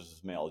females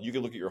versus male. You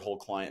can look at your whole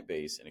client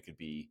base and it could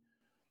be,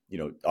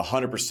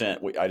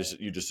 100% what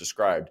you just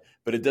described,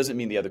 but it doesn't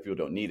mean the other people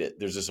don't need it.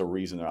 There's just a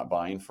reason they're not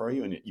buying for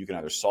you, and you can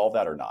either solve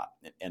that or not.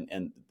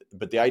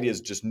 But the idea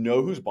is just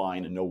know who's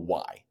buying and know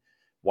why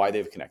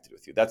they've connected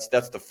with you. That's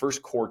the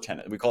first core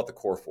tenet. We call it the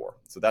core four.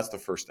 So that's the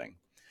first thing,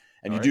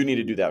 and do need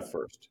to do that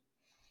first.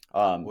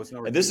 And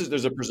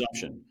there's a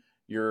presumption.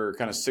 Your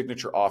kind of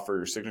signature offer,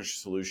 your signature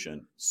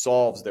solution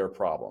solves their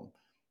problem.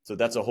 So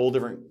that's a whole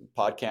different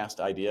podcast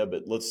idea.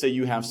 But let's say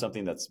you have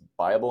something that's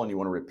viable and you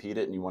want to repeat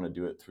it and you want to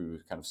do it through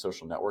kind of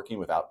social networking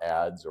without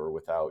ads or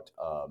without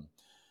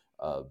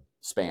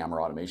spam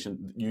or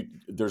automation.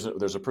 There's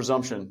a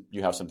presumption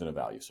you have something of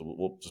value. So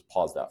we'll just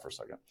pause that for a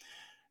second.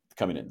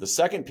 Coming in. The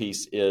second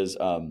piece is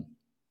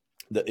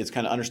it's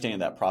kind of understanding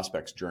that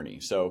prospect's journey.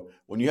 So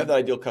when you have that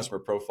ideal customer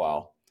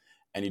profile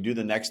and you do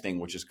the next thing,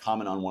 which is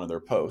comment on one of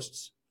their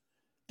posts,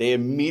 they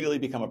immediately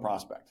become a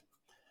prospect.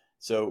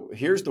 So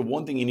here's the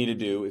one thing you need to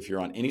do if you're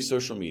on any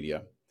social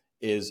media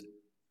is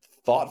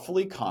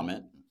thoughtfully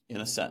comment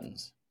in a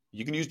sentence.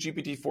 You can use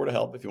GPT-4 to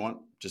help if you want.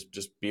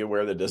 Just be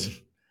aware that it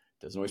doesn't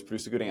always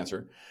produce a good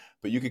answer.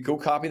 But you could go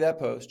copy that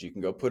post. You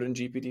can go put it in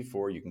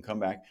GPT-4. You can come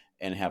back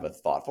and have a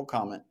thoughtful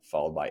comment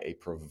followed by a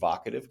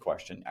provocative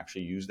question.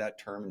 Actually use that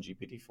term in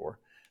GPT-4,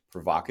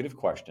 provocative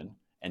question,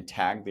 and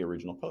tag the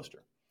original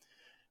poster.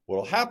 What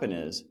will happen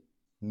is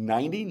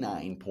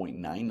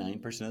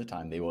 99.99% of the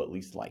time, they will at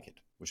least like it,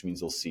 which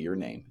means they'll see your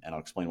name. And I'll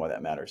explain why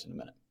that matters in a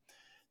minute.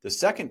 The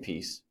second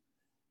piece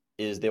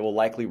is they will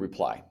likely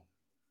reply.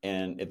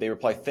 And if they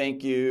reply,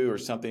 thank you, or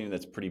something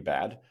that's pretty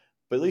bad,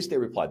 but at least they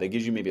reply. That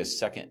gives you maybe a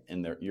second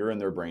you're in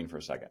their brain for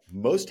a second.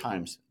 Most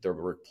times their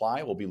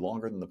reply will be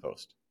longer than the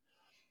post.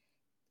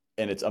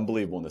 And it's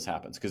unbelievable when this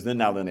happens, because then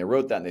they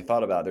wrote that and they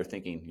thought about it, they're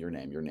thinking your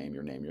name, your name,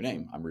 your name, your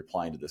name. I'm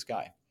replying to this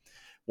guy.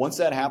 Once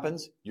that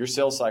happens, your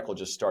sales cycle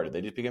just started.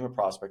 They just became a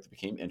prospect, they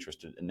became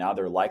interested, and now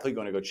they're likely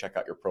going to go check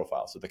out your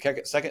profile. So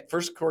the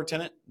first core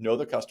tenet, know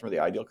the customer, the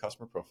ideal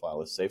customer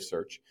profile is safe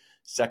search.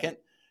 Second,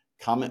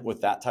 comment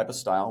with that type of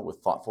style, with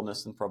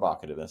thoughtfulness and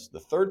provocativeness.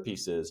 The third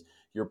piece is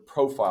your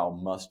profile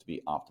must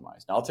be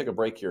optimized. Now I'll take a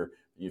break here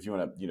if you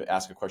want to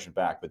ask a question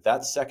back, but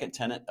that second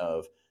tenet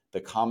of the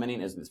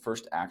commenting as the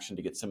first action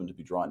to get someone to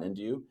be drawn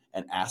into you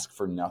and ask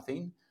for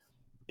nothing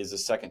is the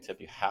second tip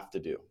you have to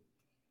do.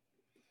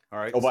 All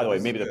right. Oh, by the way,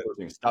 maybe the first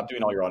thing is stop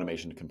doing all your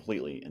automation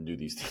completely and do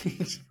these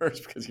things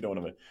first, because you don't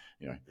want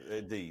to,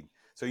 Indeed.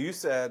 So you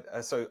said,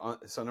 so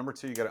number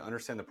two, you got to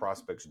understand the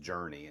prospect's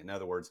journey. In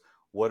other words,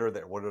 what are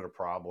their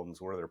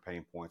problems? What are their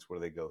pain points? What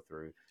do they go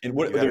through? And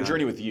what their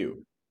journey with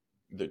you,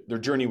 their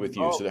journey with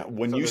you. So that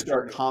when you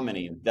start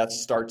commenting, that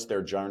starts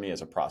their journey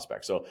as a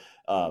prospect. So,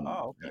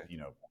 okay.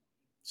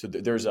 so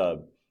there's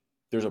a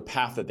there's a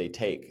path that they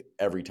take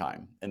every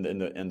time. And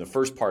the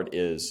first part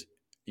is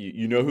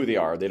you know who they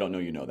are. They don't know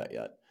you know that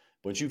yet.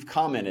 Once you've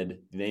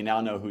commented, they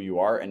now know who you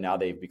are, and now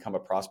they've become a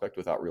prospect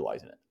without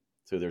realizing it.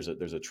 So there's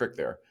a trick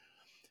there.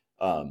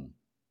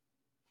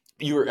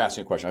 You were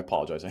asking a question. I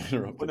apologize. I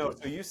interrupted. Well, no.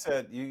 So you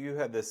said you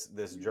had this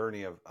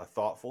journey of a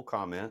thoughtful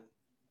comment,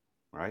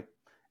 right?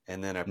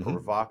 And then a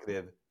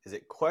provocative. Is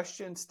it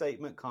question,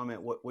 statement,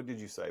 comment? What did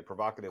you say?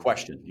 Provocative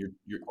question.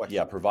 Question.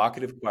 Yeah,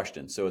 provocative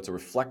question. So it's a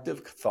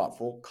reflective,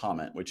 thoughtful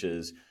comment, which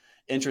is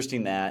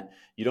interesting that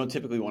you don't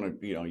typically want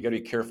to, you got to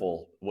be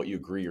careful what you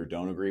agree or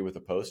don't agree with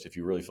a post. If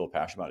you really feel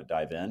passionate about it,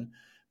 dive in,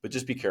 but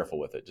just be careful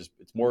with it.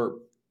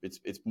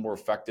 It's more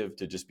effective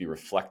to just be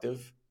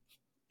reflective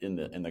in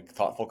the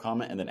thoughtful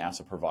comment, and then ask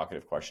a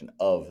provocative question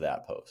of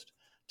that post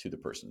to the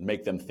person.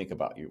 Make them think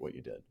about what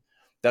you did.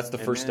 That's the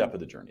first step of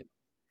the journey.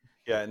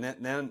 Yeah,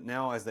 and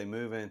now as they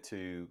move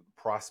into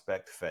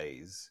prospect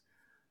phase,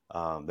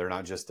 they're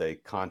not just a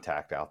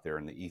contact out there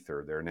in the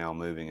ether. They're now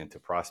moving into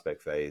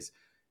prospect phase.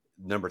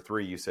 Number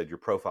 3, you said your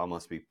profile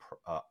must be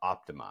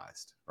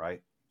optimized,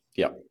 right?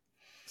 Yeah.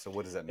 So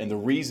what does that mean? And the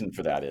reason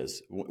for that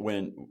is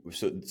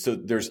so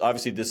there's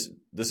obviously this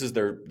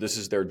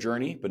is their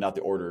journey, but not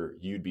the order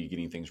you'd be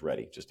getting things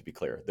ready. Just to be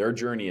clear, their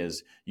journey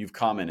is you've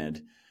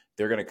commented.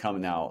 They're going to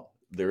come now.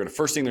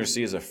 First thing they're going to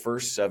see is the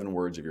first 7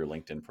 words of your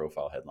LinkedIn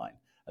profile headline.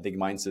 I think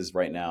mine says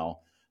right now,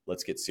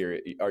 let's get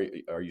serious.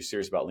 Are you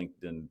serious about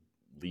LinkedIn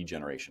lead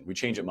generation? We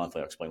change it monthly.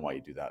 I'll explain why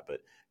you do that.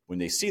 But when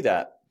they see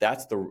that,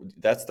 that's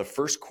the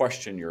first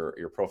question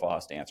your profile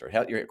has to answer.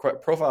 Your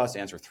profile has to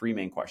answer 3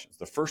 main questions.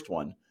 The first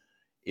one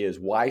is,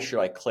 why should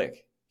I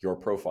click your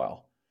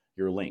profile,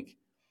 your link?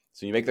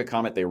 So you make the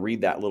comment, they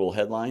read that little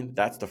headline.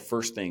 That's the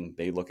first thing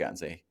they look at and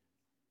say,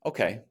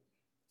 okay,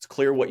 it's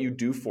clear what you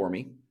do for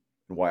me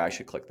and why I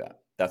should click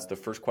that. That's the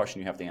first question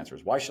you have to answer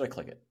is, why should I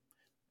click it?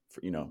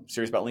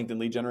 Serious about LinkedIn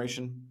lead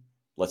generation?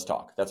 Let's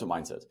talk. That's what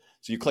mine says.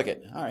 So you click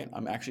it. All right,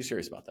 I'm actually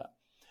serious about that.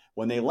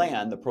 When they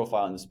land, the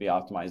profile needs to be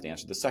optimized to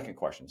answer the second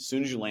question. As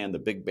soon as you land, the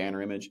big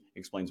banner image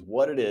explains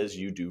what it is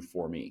you do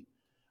for me.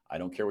 I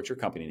don't care what your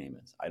company name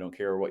is. I don't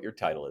care what your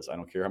title is. I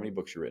don't care how many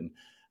books you've written.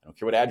 I don't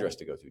care what address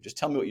to go to. Just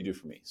tell me what you do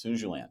for me as soon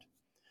as you land.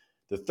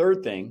 The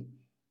third thing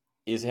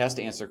is it has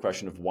to answer the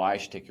question of why I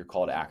should take your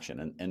call to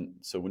action. And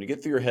so when you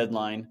get through your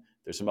headline,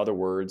 there's some other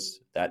words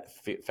that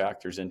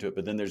factors into it,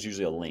 but then there's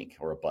usually a link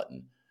or a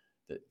button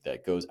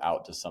that goes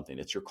out to something.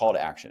 It's your call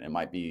to action. It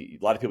might be,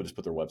 a lot of people just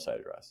put their website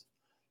address.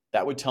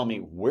 That would tell me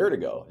where to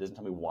go. It doesn't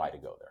tell me why to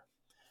go there.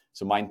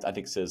 So mine, I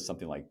think, says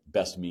something like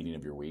best meeting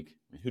of your week.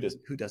 I mean,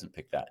 who doesn't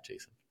pick that,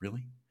 Jason?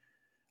 Really?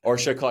 Or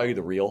should I call you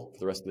the real for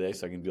the rest of the day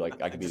so I can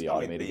be the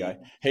automated guy?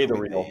 Hey, the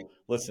real.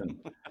 Listen.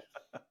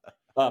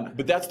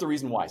 But that's the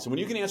reason why. So when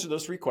you can answer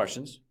those 3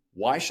 questions,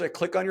 why should I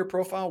click on your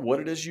profile? What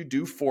it is you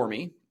do for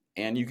me?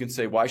 And you can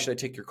say, why should I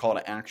take your call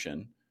to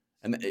action?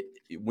 And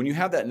when you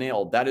have that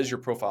nailed, that is your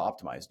profile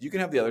optimized. You can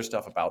have the other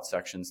stuff about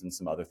sections and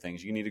some other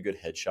things. You need a good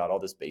headshot, all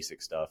this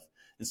basic stuff.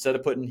 Instead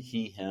of putting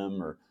he,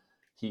 him, or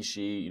he,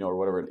 she, or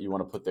whatever you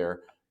want to put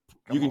there,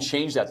 you can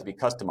change that to be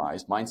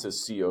customized. Mine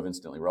says CEO of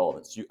Instantly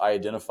Relevant. So I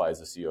identify as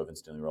the CEO of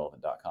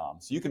InstantlyRelevant.com.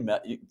 So you can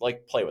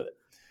play with it.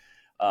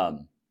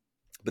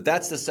 But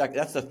that's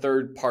the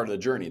third part of the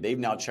journey. They've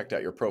now checked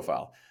out your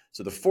profile.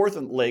 So the fourth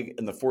leg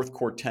and the fourth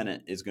core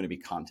tenet is going to be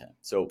content.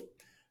 So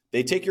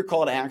they take your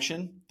call to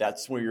action.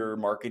 That's where your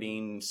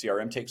marketing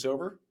CRM takes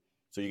over.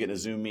 So you get in a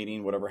Zoom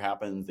meeting, whatever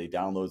happens, they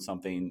download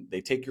something.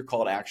 They take your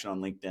call to action on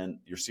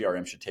LinkedIn. Your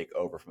CRM should take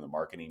over from the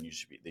marketing.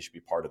 They should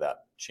be part of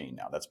that chain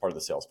now. That's part of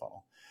the sales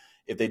funnel.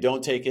 If they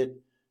don't take it,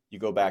 you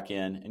go back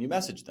in and you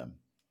message them.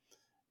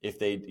 If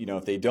they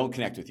don't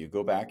connect with you,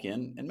 go back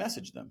in and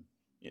message them.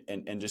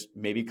 And just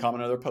maybe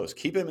comment on their post.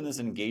 Keep them in this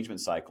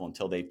engagement cycle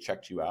until they've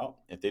checked you out.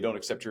 If they don't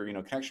accept your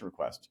connection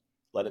request,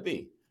 let it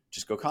be.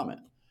 Just go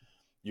comment.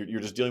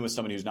 You're just dealing with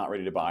somebody who's not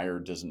ready to buy or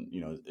doesn't,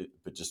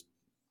 but just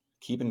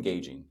keep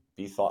engaging.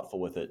 Be thoughtful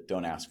with it.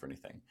 Don't ask for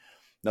anything.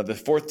 Now, the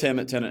fourth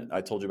tenet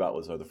I told you about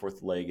was the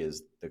fourth leg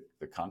is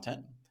the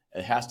content.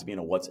 It has to be in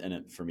a what's in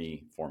it for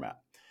me format.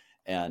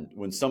 And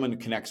when someone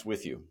connects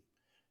with you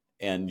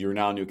and you're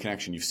now a new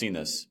connection, you've seen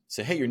this,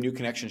 say, hey, your new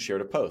connection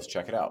shared a post.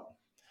 Check it out.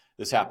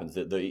 This happens.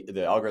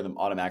 The algorithm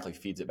automatically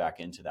feeds it back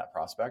into that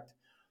prospect.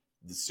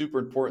 It's super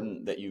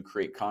important that you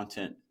create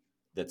content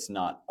that's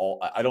not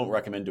all. I don't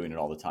recommend doing it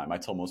all the time. I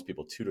tell most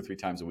people 2 to 3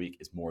 times a week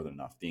is more than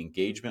enough. The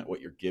engagement,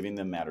 what you're giving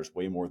them, matters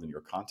way more than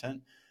your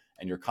content.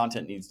 And your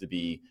content needs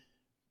to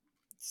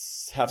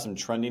have some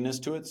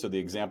trendiness to it. So the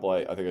example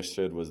I think I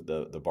showed was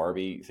the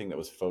Barbie thing that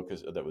was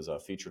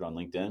featured on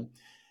LinkedIn.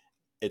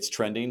 It's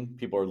trending.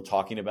 People are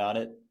talking about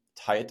it.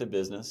 Tie it to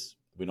business.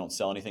 We don't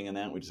sell anything in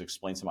that. We just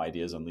explain some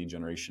ideas on lead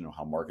generation and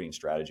how marketing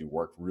strategy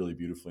worked really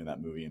beautifully in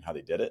that movie and how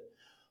they did it.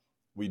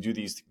 We do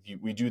these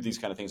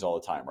kind of things all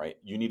the time, right?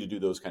 You need to do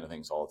those kind of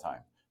things all the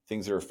time.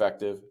 Things that are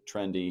effective,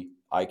 trendy,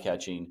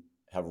 eye-catching,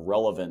 have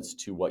relevance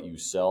to what you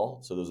sell.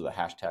 So those are the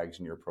hashtags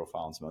in your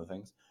profile and some other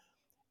things.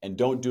 And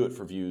don't do it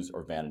for views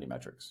or vanity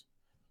metrics.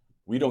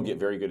 We don't get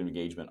very good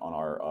engagement on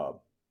our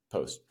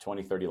posts,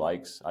 20, 30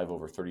 likes. I have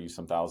over 30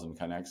 some thousand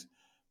connects.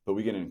 but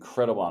we get an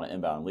incredible amount of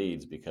inbound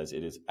leads because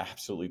it is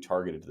absolutely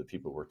targeted to the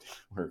people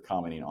we're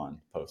commenting on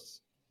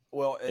posts.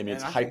 Well, I mean,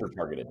 it's and I think hyper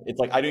targeted. It's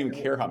like, I don't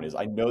even care how many it is.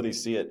 I know they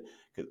see it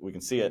because we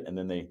can see it, and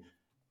then they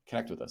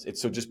connect with us.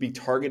 It's so just be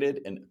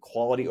targeted and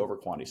quality over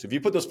quantity. So if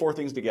you put those 4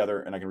 things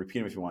together, and I can repeat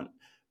them if you want,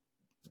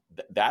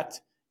 that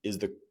is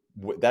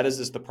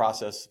just the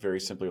process very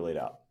simply laid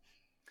out.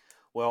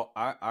 Well,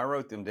 I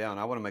wrote them down.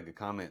 I want to make a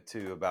comment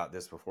too about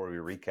this before we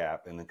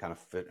recap and then kind of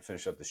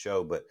finish up the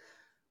show. But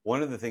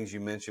one of the things you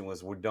mentioned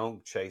was we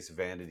don't chase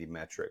vanity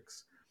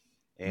metrics.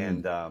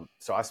 And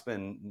so I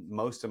spend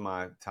most of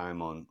my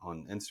time on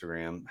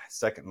Instagram,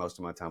 second most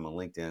of my time on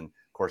LinkedIn.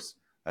 Of course,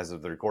 as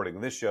of the recording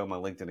of this show, my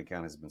LinkedIn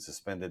account has been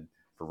suspended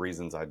for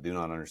reasons I do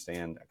not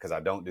understand because I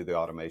don't do the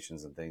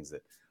automations and things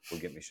that will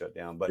get me shut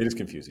down. But it is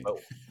confusing.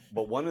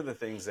 But one of the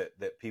things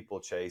that people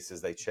chase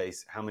is they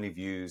chase how many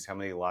views, how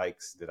many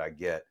likes did I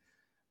get.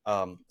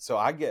 So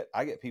I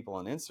get people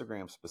on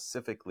Instagram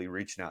specifically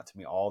reaching out to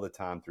me all the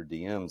time through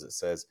DMs that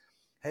says,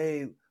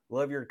 "Hey,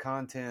 love your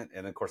content,"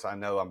 and of course I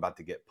know I'm about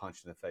to get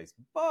punched in the face,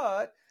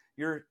 but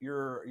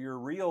your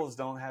reels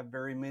don't have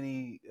very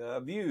many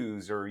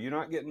views, or you're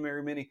not getting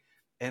very many.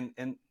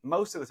 And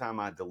most of the time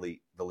I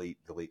delete.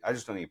 I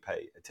just don't even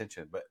pay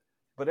attention.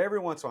 But every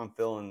once in a while I'm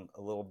feeling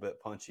a little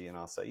bit punchy, and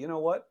I'll say, you know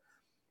what?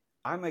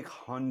 I make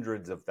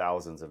hundreds of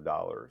thousands of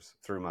dollars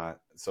through my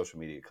social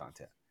media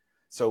content.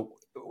 So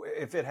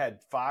if it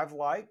had 5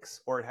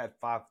 likes or it had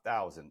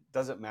 5,000,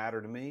 doesn't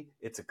matter to me.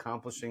 It's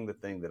accomplishing the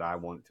thing that I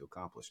want it to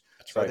accomplish.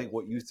 That's so right. I think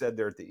what you said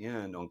there at the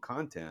end on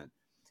content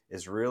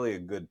is really a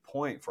good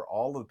point for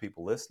all of the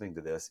people listening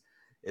to this,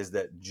 is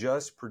that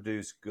just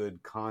produce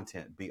good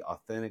content, be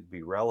authentic,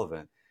 be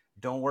relevant.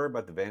 Don't worry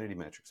about the vanity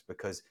metrics,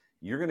 because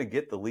you're going to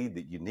get the lead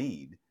that you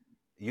need.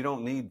 You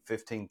don't need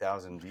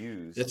 15,000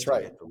 views That's to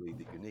right. get the lead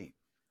that you need.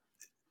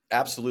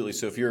 Absolutely.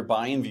 So if you're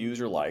buying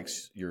views or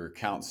likes, your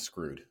account's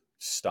screwed.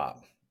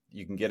 Stop.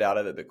 You can get out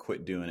of it, but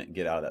quit doing it and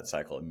get out of that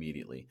cycle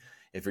immediately.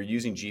 If you're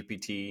using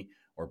GPT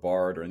or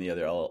Bard or any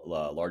other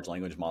large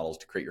language models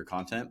to create your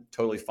content,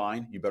 totally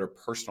fine. You better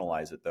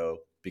personalize it though,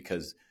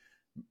 because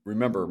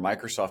remember,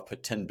 Microsoft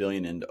put $10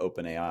 billion into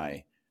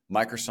OpenAI.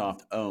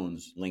 Microsoft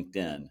owns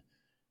LinkedIn.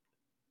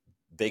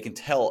 They can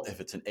tell if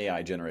it's an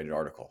AI generated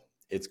article.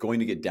 It's going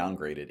to get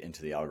downgraded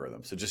into the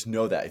algorithm. So just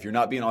know that if you're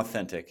not being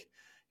authentic,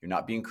 you're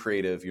not being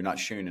creative, you're not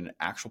sharing an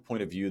actual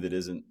point of view that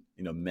isn't,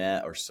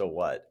 meh or so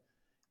what,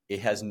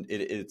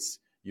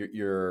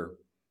 you're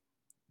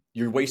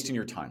wasting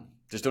your time.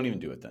 Just don't even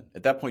do it then.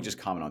 At that point, just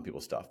comment on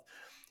people's stuff.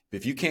 But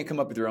if you can't come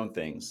up with your own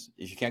things,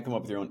 if you can't come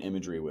up with your own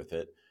imagery with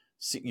it,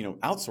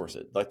 outsource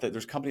it. Like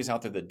there's companies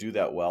out there that do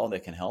that well,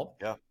 that can help.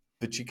 Yeah.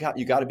 But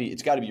it's got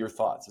to be your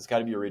thoughts. It's got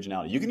to be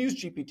originality. You can use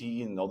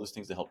GPT and all those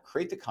things to help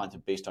create the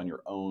content based on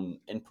your own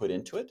input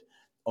into it,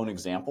 own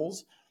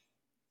examples.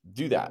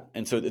 Do that.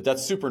 And so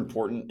that's super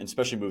important,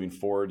 especially moving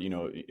forward.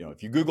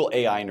 If you Google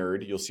AI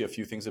nerd, you'll see a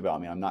few things about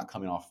me. I'm not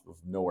coming off of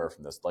nowhere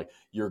from this. Like,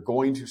 you're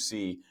going to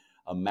see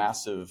a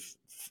massive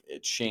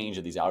change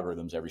of these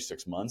algorithms every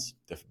 6 months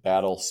to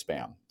battle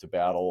spam, to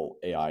battle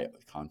AI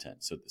content.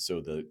 So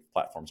the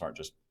platforms aren't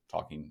just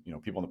talking,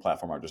 people on the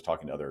platform aren't just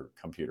talking to other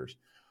computers.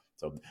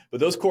 So, but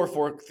those core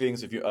 4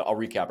 things, I'll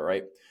recap it,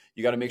 right?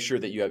 You got to make sure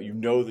that you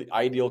know the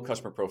ideal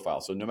customer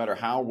profile. So no matter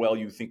how well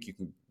you think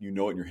you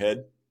know it in your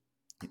head,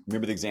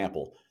 remember the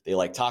example. They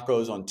like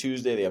tacos on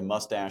Tuesday, they have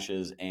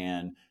mustaches,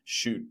 and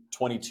shoot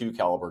 22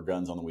 caliber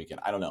guns on the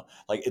weekend. I don't know.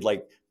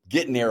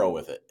 Get narrow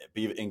with it,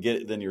 and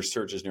then your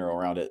search is narrow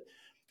around it.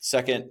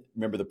 Second,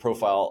 remember the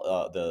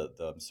profile,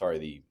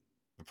 the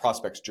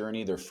prospect's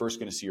journey. They're first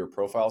going to see your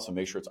profile, so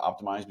make sure it's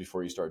optimized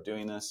before you start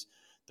doing this.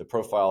 The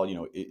profile,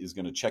 is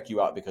going to check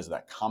you out because of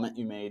that comment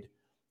you made.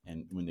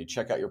 And when they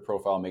check out your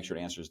profile, make sure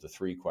it answers the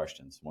 3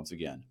 questions. Once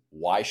again,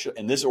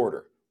 in this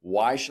order,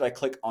 why should I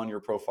click on your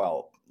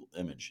profile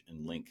image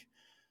and link?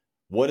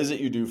 What is it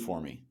you do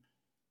for me?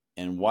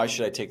 And why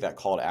should I take that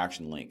call to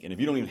action link? And if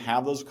you don't even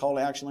have those call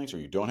to action links, or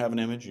you don't have an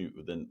image,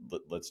 then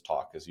let's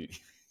talk, because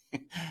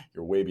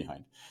you're way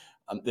behind.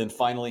 Then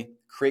finally,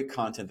 create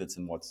content that's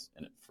in what's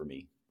in it for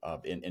me.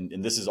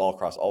 And this is all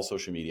across all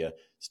social media.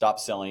 Stop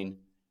selling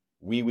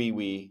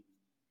we.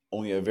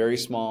 Only a very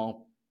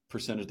small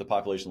percentage of the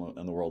population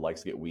in the world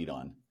likes to get weed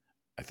on.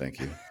 I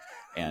thank you.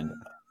 And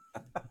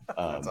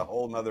that's a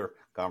whole nother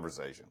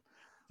conversation.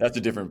 That's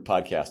a different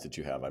podcast that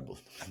you have, I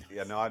believe.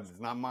 Yeah, no, it's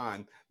not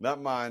mine.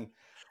 Not mine.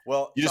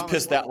 Well, you just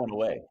pissed that one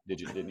away,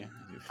 didn't you?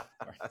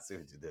 I see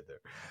what you did there.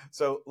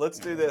 So let's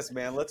do this,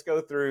 man. Let's go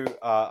through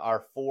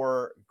our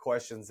 4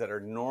 questions that are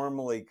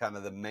normally kind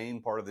of the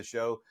main part of the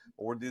show.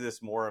 But we'll do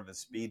this more of a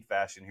speed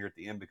fashion here at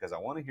the end, because I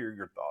want to hear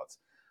your thoughts.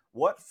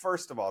 What,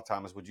 first of all,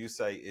 Thomas, would you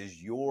say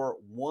is your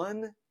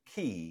one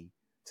key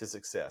to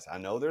success? I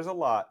know there's a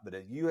lot, but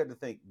if you had to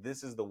think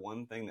this is the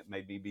one thing that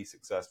made me be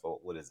successful,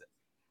 what is it?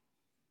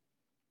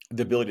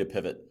 The ability to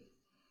pivot.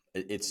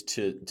 It's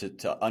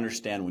to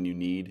understand when you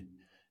need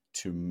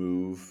to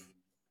move,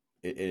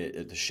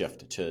 to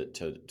shift,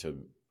 to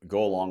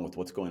go along with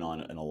what's going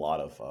on in a lot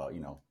of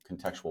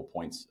contextual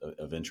points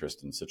of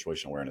interest and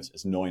situational awareness.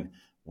 Is knowing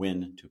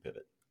when to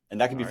pivot. And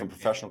that can All be from right.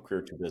 professional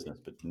career to business,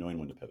 but knowing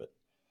when to pivot.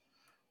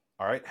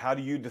 All right. How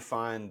do you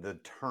define the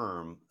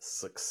term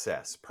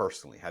success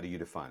personally? How do you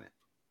define it?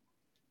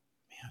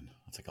 Man,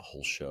 that's like a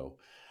whole show.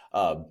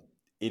 Uh,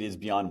 it is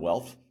beyond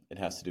wealth. It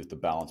has to do with the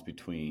balance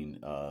between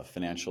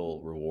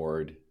financial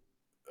reward,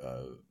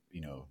 uh,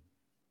 you know,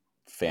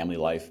 family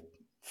life,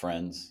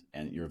 friends,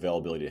 and your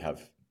availability to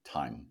have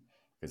time,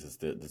 because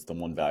it's the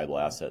one valuable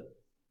asset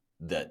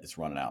that is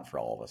running out for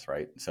all of us,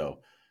 right? So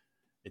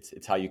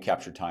it's how you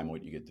capture time,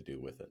 what you get to do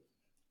with it.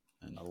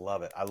 And I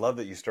love it. I love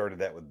that you started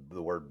that with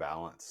the word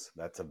balance.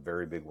 That's a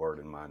very big word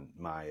in my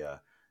mhm.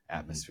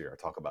 atmosphere.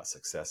 I talk about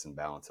success and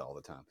balance all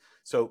the time.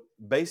 So,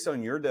 based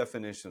on your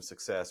definition of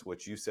success,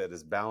 which you said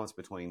is balance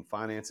between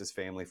finances,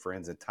 family,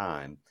 friends, and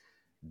time,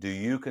 do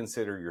you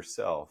consider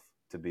yourself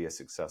to be a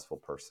successful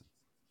person?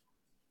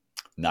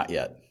 Not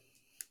yet.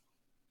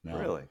 No,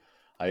 Really?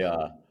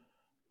 I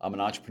I'm an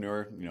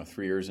entrepreneur.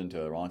 3 years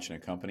into launching a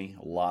company,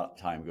 a lot of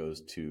time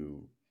goes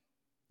to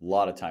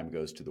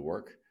the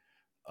work.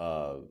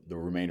 The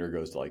remainder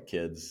goes to like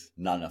kids.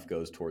 Not enough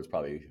goes towards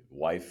probably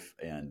wife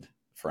and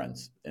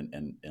friends,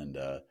 and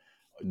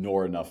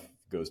nor enough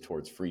goes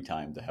towards free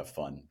time to have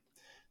fun.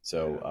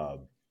 So Yeah.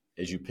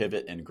 as you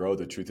pivot and grow,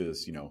 the truth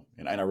is,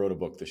 and I wrote a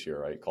book this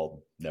year, right,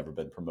 called "Never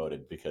Been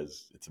Promoted,"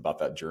 because it's about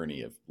that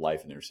journey of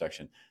life and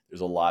intersection.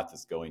 There's a lot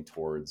that's going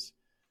towards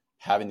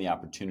having the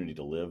opportunity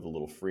to live a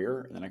little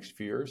freer in the next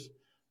few years.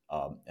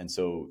 And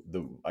so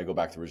I go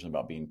back to the original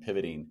about being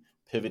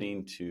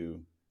pivoting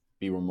to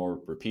be more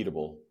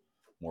repeatable,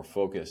 more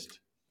focused,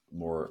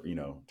 more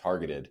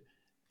targeted,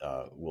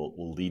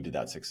 will lead to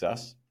that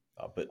success.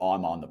 But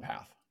I'm on the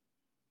path.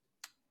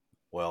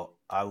 Well,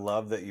 I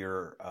love that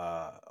you're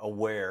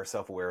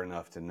self-aware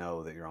enough to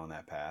know that you're on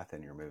that path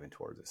and you're moving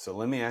towards it. So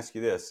let me ask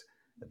you this: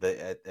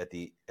 at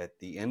the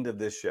end of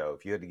this show,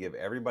 if you had to give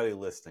everybody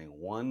listening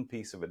one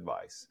piece of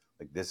advice,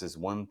 like this is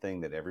one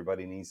thing that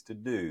everybody needs to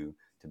do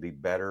to be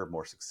better,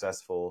 more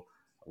successful,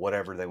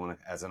 whatever they want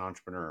to, as an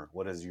entrepreneur,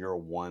 what is your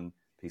one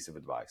piece of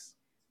advice?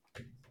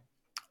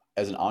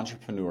 As an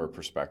entrepreneur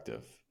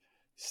perspective,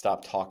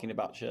 stop talking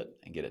about shit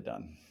and get it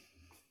done.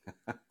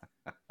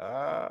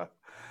 uh,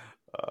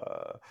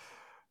 uh,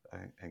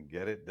 and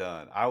get it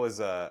done. I was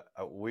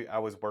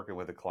working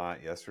with a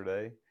client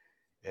yesterday,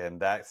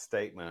 and that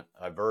statement,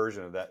 a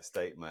version of that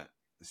statement,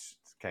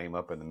 came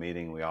up in the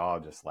meeting. We all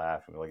just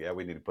laughed. We're like, "Yeah,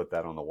 we need to put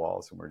that on the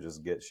wall somewhere.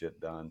 Just get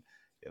shit done."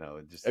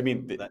 Just I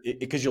mean, that.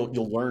 because you'll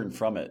learn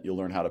from it. You'll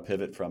learn how to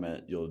pivot from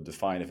it. You'll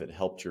define if it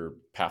helped your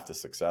path to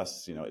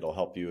success. It'll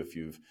help you if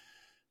you've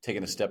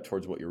taken a step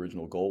towards what your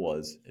original goal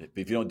was.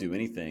 If you don't do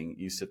anything,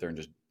 you sit there and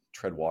just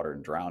tread water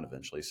and drown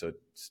eventually. So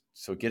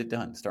get it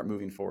done. Start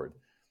moving forward,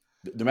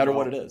 no matter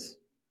what it Well, is.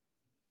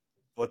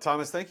 Well,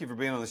 Thomas, thank you for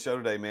being on the show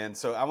today, man.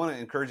 So I want to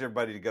encourage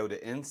everybody to go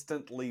to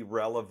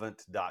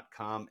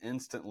instantly.relevant.com,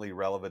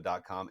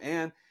 instantly.relevant.com.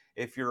 And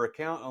if your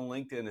account on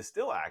LinkedIn is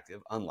still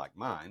active, unlike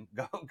mine,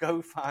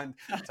 go find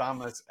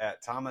Thomas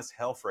at Thomas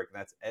Helfrich.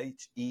 That's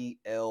Helfrich,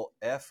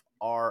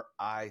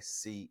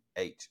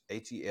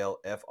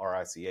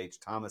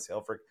 Thomas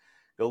Helfrich.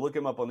 Go look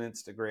him up on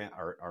Instagram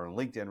or on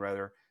LinkedIn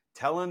rather.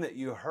 Tell him that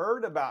you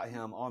heard about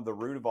him on The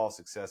Root of All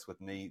Success with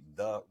me,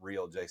 the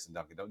real Jason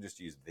Duncan. Don't just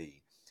use the.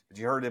 But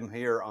you heard him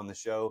here on the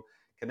show.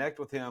 Connect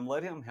with him.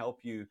 Let him help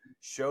you,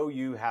 show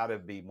you how to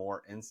be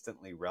more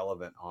instantly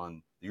relevant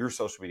on your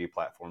social media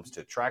platforms to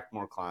attract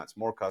more clients,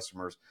 more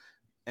customers,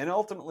 and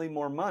ultimately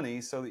more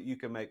money so that you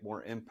can make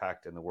more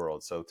impact in the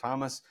world. So,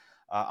 Thomas,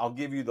 I'll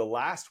give you the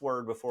last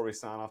word before we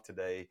sign off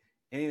today.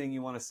 Anything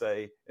you want to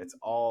say, it's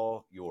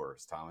all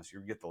yours, Thomas.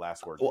 You get the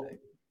last word Well, today.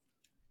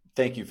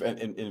 thank you.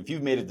 And if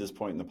you've made it this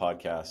point in the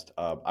podcast,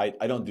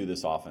 I don't do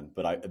this often,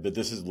 but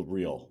this is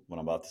real. What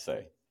I'm about to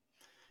say.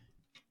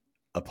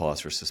 A pause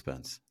for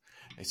suspense.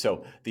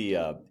 So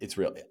it's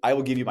real. I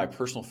will give you my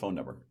personal phone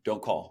number.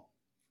 Don't call.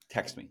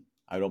 Text me.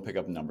 I don't pick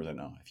up numbers. I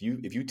know.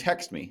 If you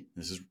text me,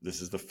 this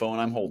is the phone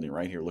I'm holding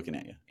right here, looking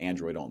at you.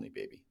 Android only,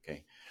 baby.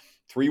 Okay.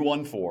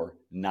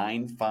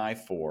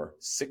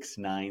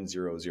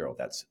 314-954-6900.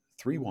 That's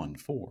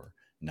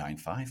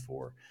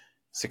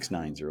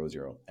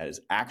 314-954-6900. That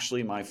is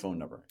actually my phone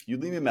number. If you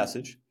leave me a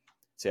message,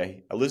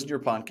 say, I listened to your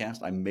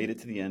podcast, I made it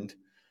to the end,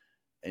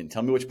 and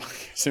tell me which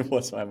podcast it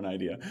was so I have an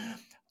idea.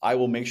 I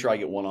will make sure I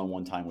get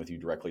one-on-one time with you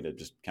directly to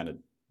just kind of,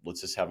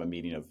 let's just have a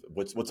meeting of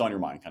what's on your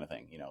mind kind of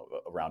thing,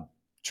 around,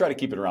 try to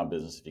keep it around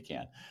business if you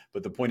can.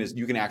 But the point is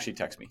you can actually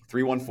text me,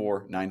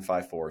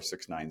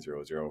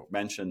 314-954-6900,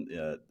 mention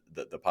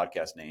the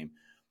podcast name,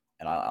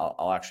 and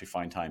I'll actually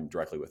find time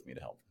directly with me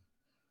to help.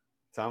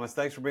 Thomas,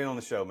 thanks for being on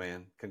the show,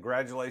 man.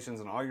 Congratulations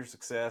on all your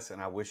success,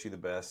 and I wish you the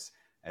best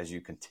as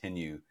you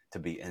continue to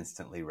be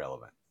instantly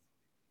relevant.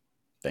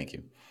 Thank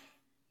you.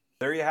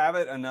 There you have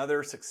it,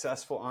 another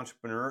successful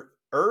entrepreneur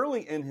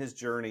early in his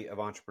journey of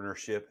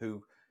entrepreneurship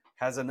who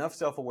has enough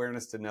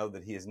self-awareness to know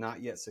that he is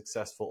not yet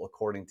successful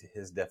according to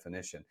his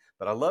definition.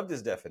 But I loved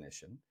his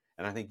definition,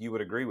 and I think you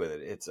would agree with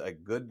it. It's a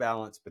good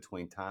balance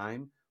between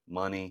time,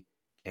 money,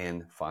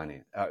 and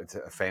finance,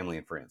 family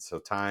and friends. So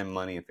time,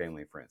 money, and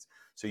family and friends.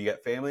 So you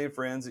got family and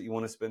friends that you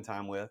want to spend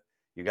time with.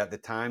 You got the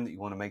time that you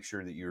want to make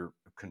sure that you're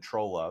in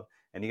control of,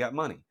 and you got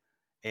money.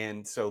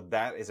 And so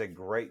that is a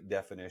great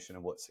definition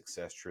of what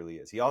success truly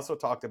is. He also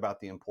talked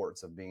about the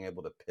importance of being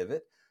able to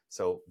pivot.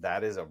 So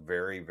that is a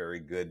very, very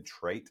good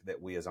trait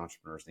that we as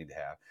entrepreneurs need to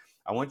have.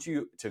 I want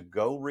you to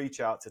go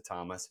reach out to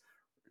Thomas,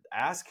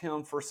 ask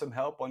him for some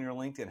help on your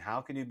LinkedIn. How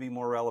can you be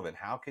more relevant?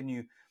 How can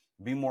you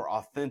be more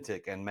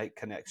authentic and make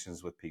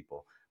connections with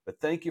people?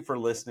 But thank you for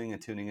listening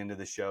and tuning into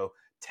the show.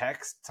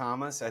 Text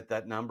Thomas at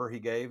that number he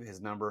gave.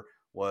 His number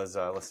was,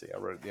 let's see, I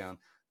wrote it down,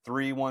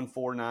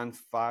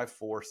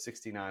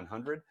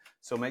 314-954-6900.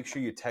 So make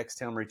sure you text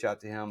him, reach out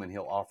to him, and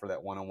he'll offer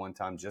that one-on-one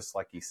time just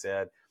like he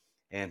said.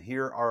 And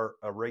here are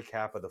a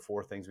recap of the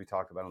 4 things we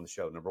talked about on the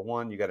show. Number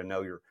 1, you got to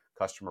know your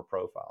customer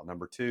profile.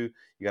 Number 2,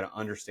 you got to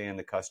understand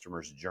the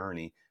customer's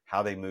journey,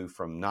 how they move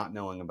from not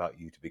knowing about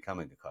you to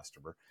becoming a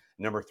customer.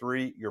 Number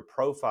 3, your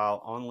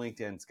profile on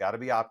LinkedIn's got to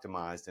be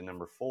optimized. And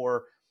number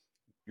 4,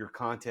 your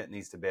content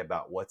needs to be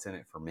about what's in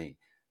it for me.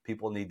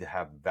 People need to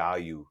have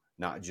value,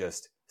 not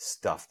just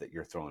stuff that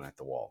you're throwing at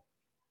the wall.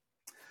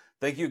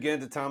 Thank you again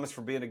to Thomas for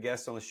being a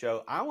guest on the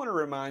show. I want to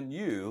remind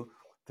you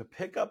to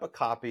pick up a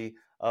copy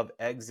of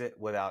Exit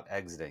Without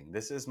Exiting.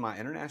 This is my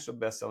international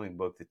best-selling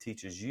book that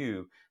teaches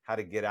you how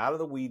to get out of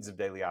the weeds of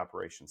daily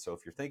operations. So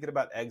if you're thinking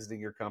about exiting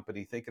your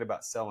company, thinking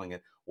about selling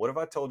it, what if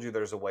I told you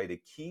there's a way to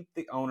keep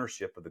the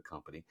ownership of the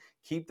company,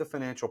 keep the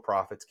financial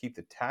profits, keep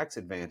the tax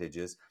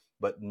advantages,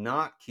 but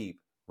not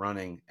keep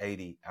running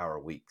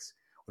 80-hour weeks?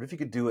 What if you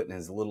could do it in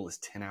as little as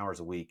 10 hours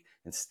a week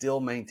and still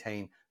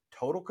maintain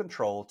total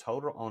control,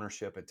 total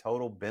ownership, and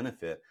total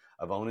benefit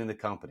of owning the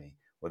company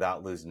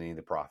without losing any of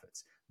the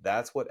profits?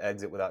 That's what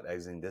Exit Without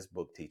Exiting, this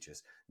book,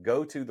 teaches.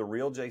 Go to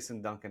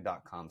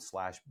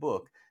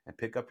therealjasonduncan.com/book and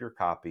pick up your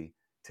copy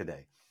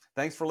today.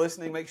 Thanks for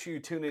listening. Make sure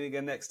you tune in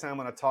again next time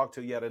when I talk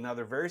to yet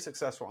another very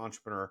successful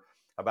entrepreneur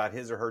about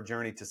his or her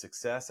journey to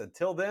success.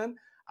 Until then,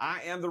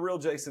 I am the real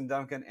Jason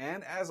Duncan,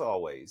 and as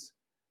always,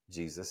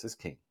 Jesus is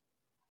King.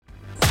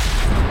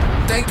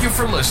 Thank you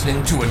for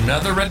listening to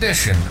another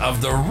edition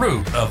of The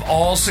Root of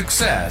All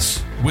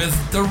Success with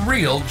the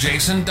real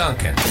Jason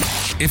Duncan.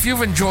 If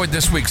you've enjoyed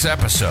this week's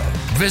episode,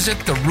 visit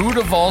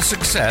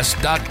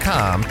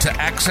therootofallsuccess.com to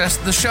access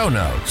the show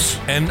notes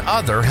and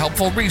other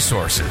helpful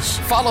resources.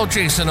 Follow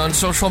Jason on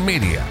social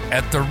media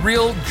at The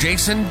Real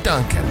Jason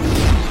Duncan.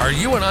 Are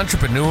you an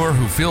entrepreneur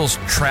who feels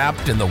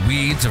trapped in the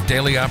weeds of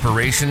daily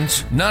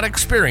operations, not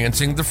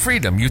experiencing the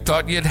freedom you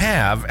thought you'd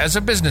have as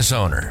a business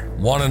owner?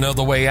 Want to know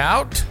the way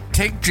out?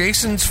 Take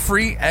Jason's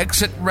free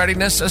exit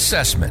readiness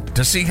assessment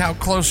to see how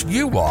close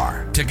you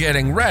are to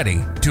getting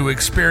ready to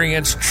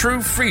experience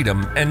true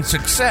freedom and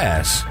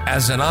success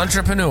as an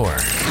entrepreneur.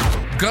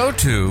 Go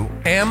to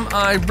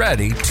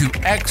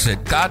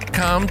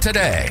amireadytoexit.com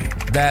today.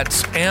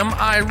 That's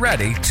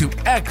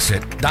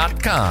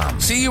amireadytoexit.com.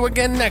 See you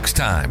again next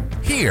time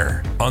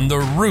here on The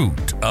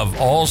Root of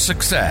All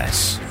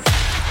Success.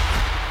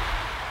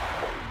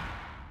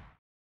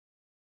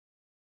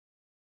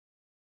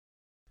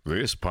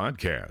 This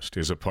podcast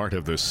is a part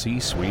of the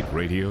C-Suite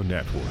Radio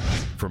Network.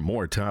 For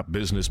more top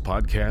business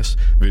podcasts,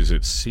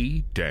 visit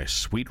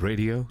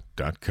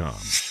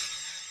c-suiteradio.com.